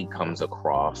that he comes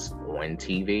across on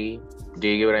TV. Do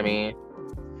you get what I mean?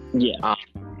 Yeah.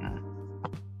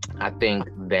 I think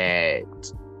that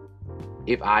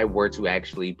if I were to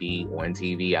actually be on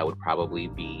TV, I would probably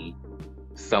be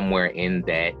somewhere in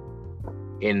that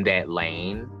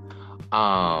lane.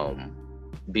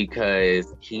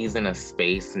 Because he's in a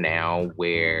space now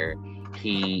where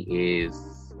he is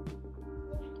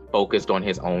focused on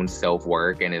his own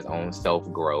self-work and his own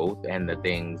self-growth and the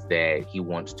things that he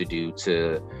wants to do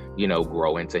to,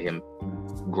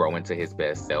 grow into his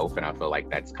best self. And I feel like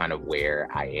that's kind of where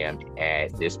I am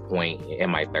at this point in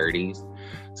my 30s.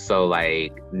 So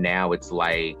now it's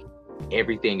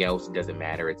everything else doesn't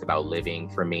matter. It's about living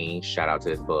for me. Shout out to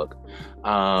this book.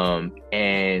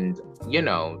 And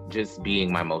just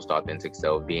being my most authentic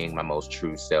self, being my most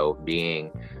true self,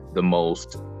 being the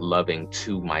most loving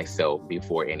to myself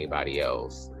before anybody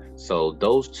else. So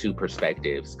those two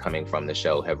perspectives coming from the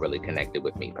show have really connected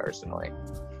with me personally.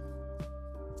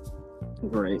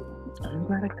 Great. I'm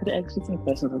glad I could ask you some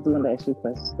questions. I was going to ask you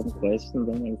some questions.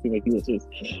 I want to see if you were just,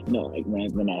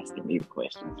 been asking me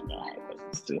questions. I had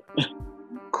questions too.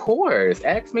 Of course.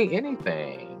 Ask me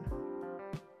anything.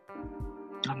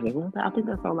 Okay, well, I think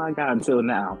that's all I got until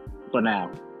now. For now.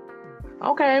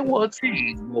 Okay, well,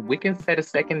 we can set a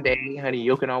second day, honey.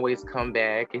 You can always come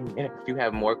back, and if you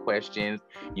have more questions,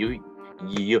 you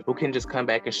can just come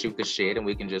back and shoot the shit, and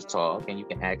we can just talk, and you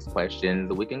can ask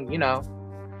questions. We can,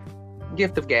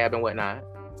 gift of gab and whatnot.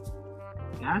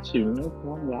 Got you. No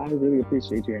problem. I really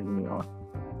appreciate you having me on.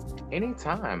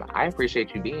 Anytime. I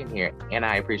appreciate you being here, and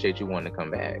I appreciate you wanting to come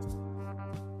back.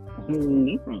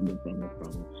 No problem.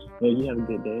 Well, you have a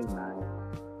good day, man.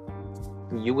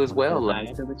 You as well. Bye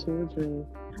to the children.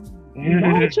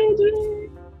 Bye, children.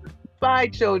 Bye,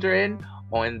 children.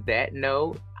 On that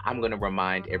note, I'm going to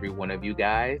remind every one of you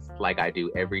guys, like I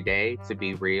do every day, to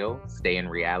be real, stay in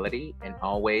reality, and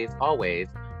always, always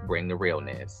bring the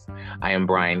realness. I am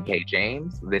Brian K.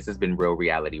 James. This has been Real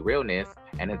Reality Realness.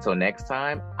 And until next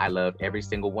time, I love every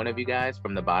single one of you guys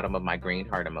from the bottom of my green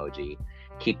heart emoji.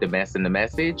 Keep the mess in the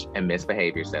message and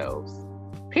misbehave yourselves.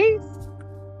 Peace.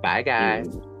 Bye,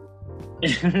 guys.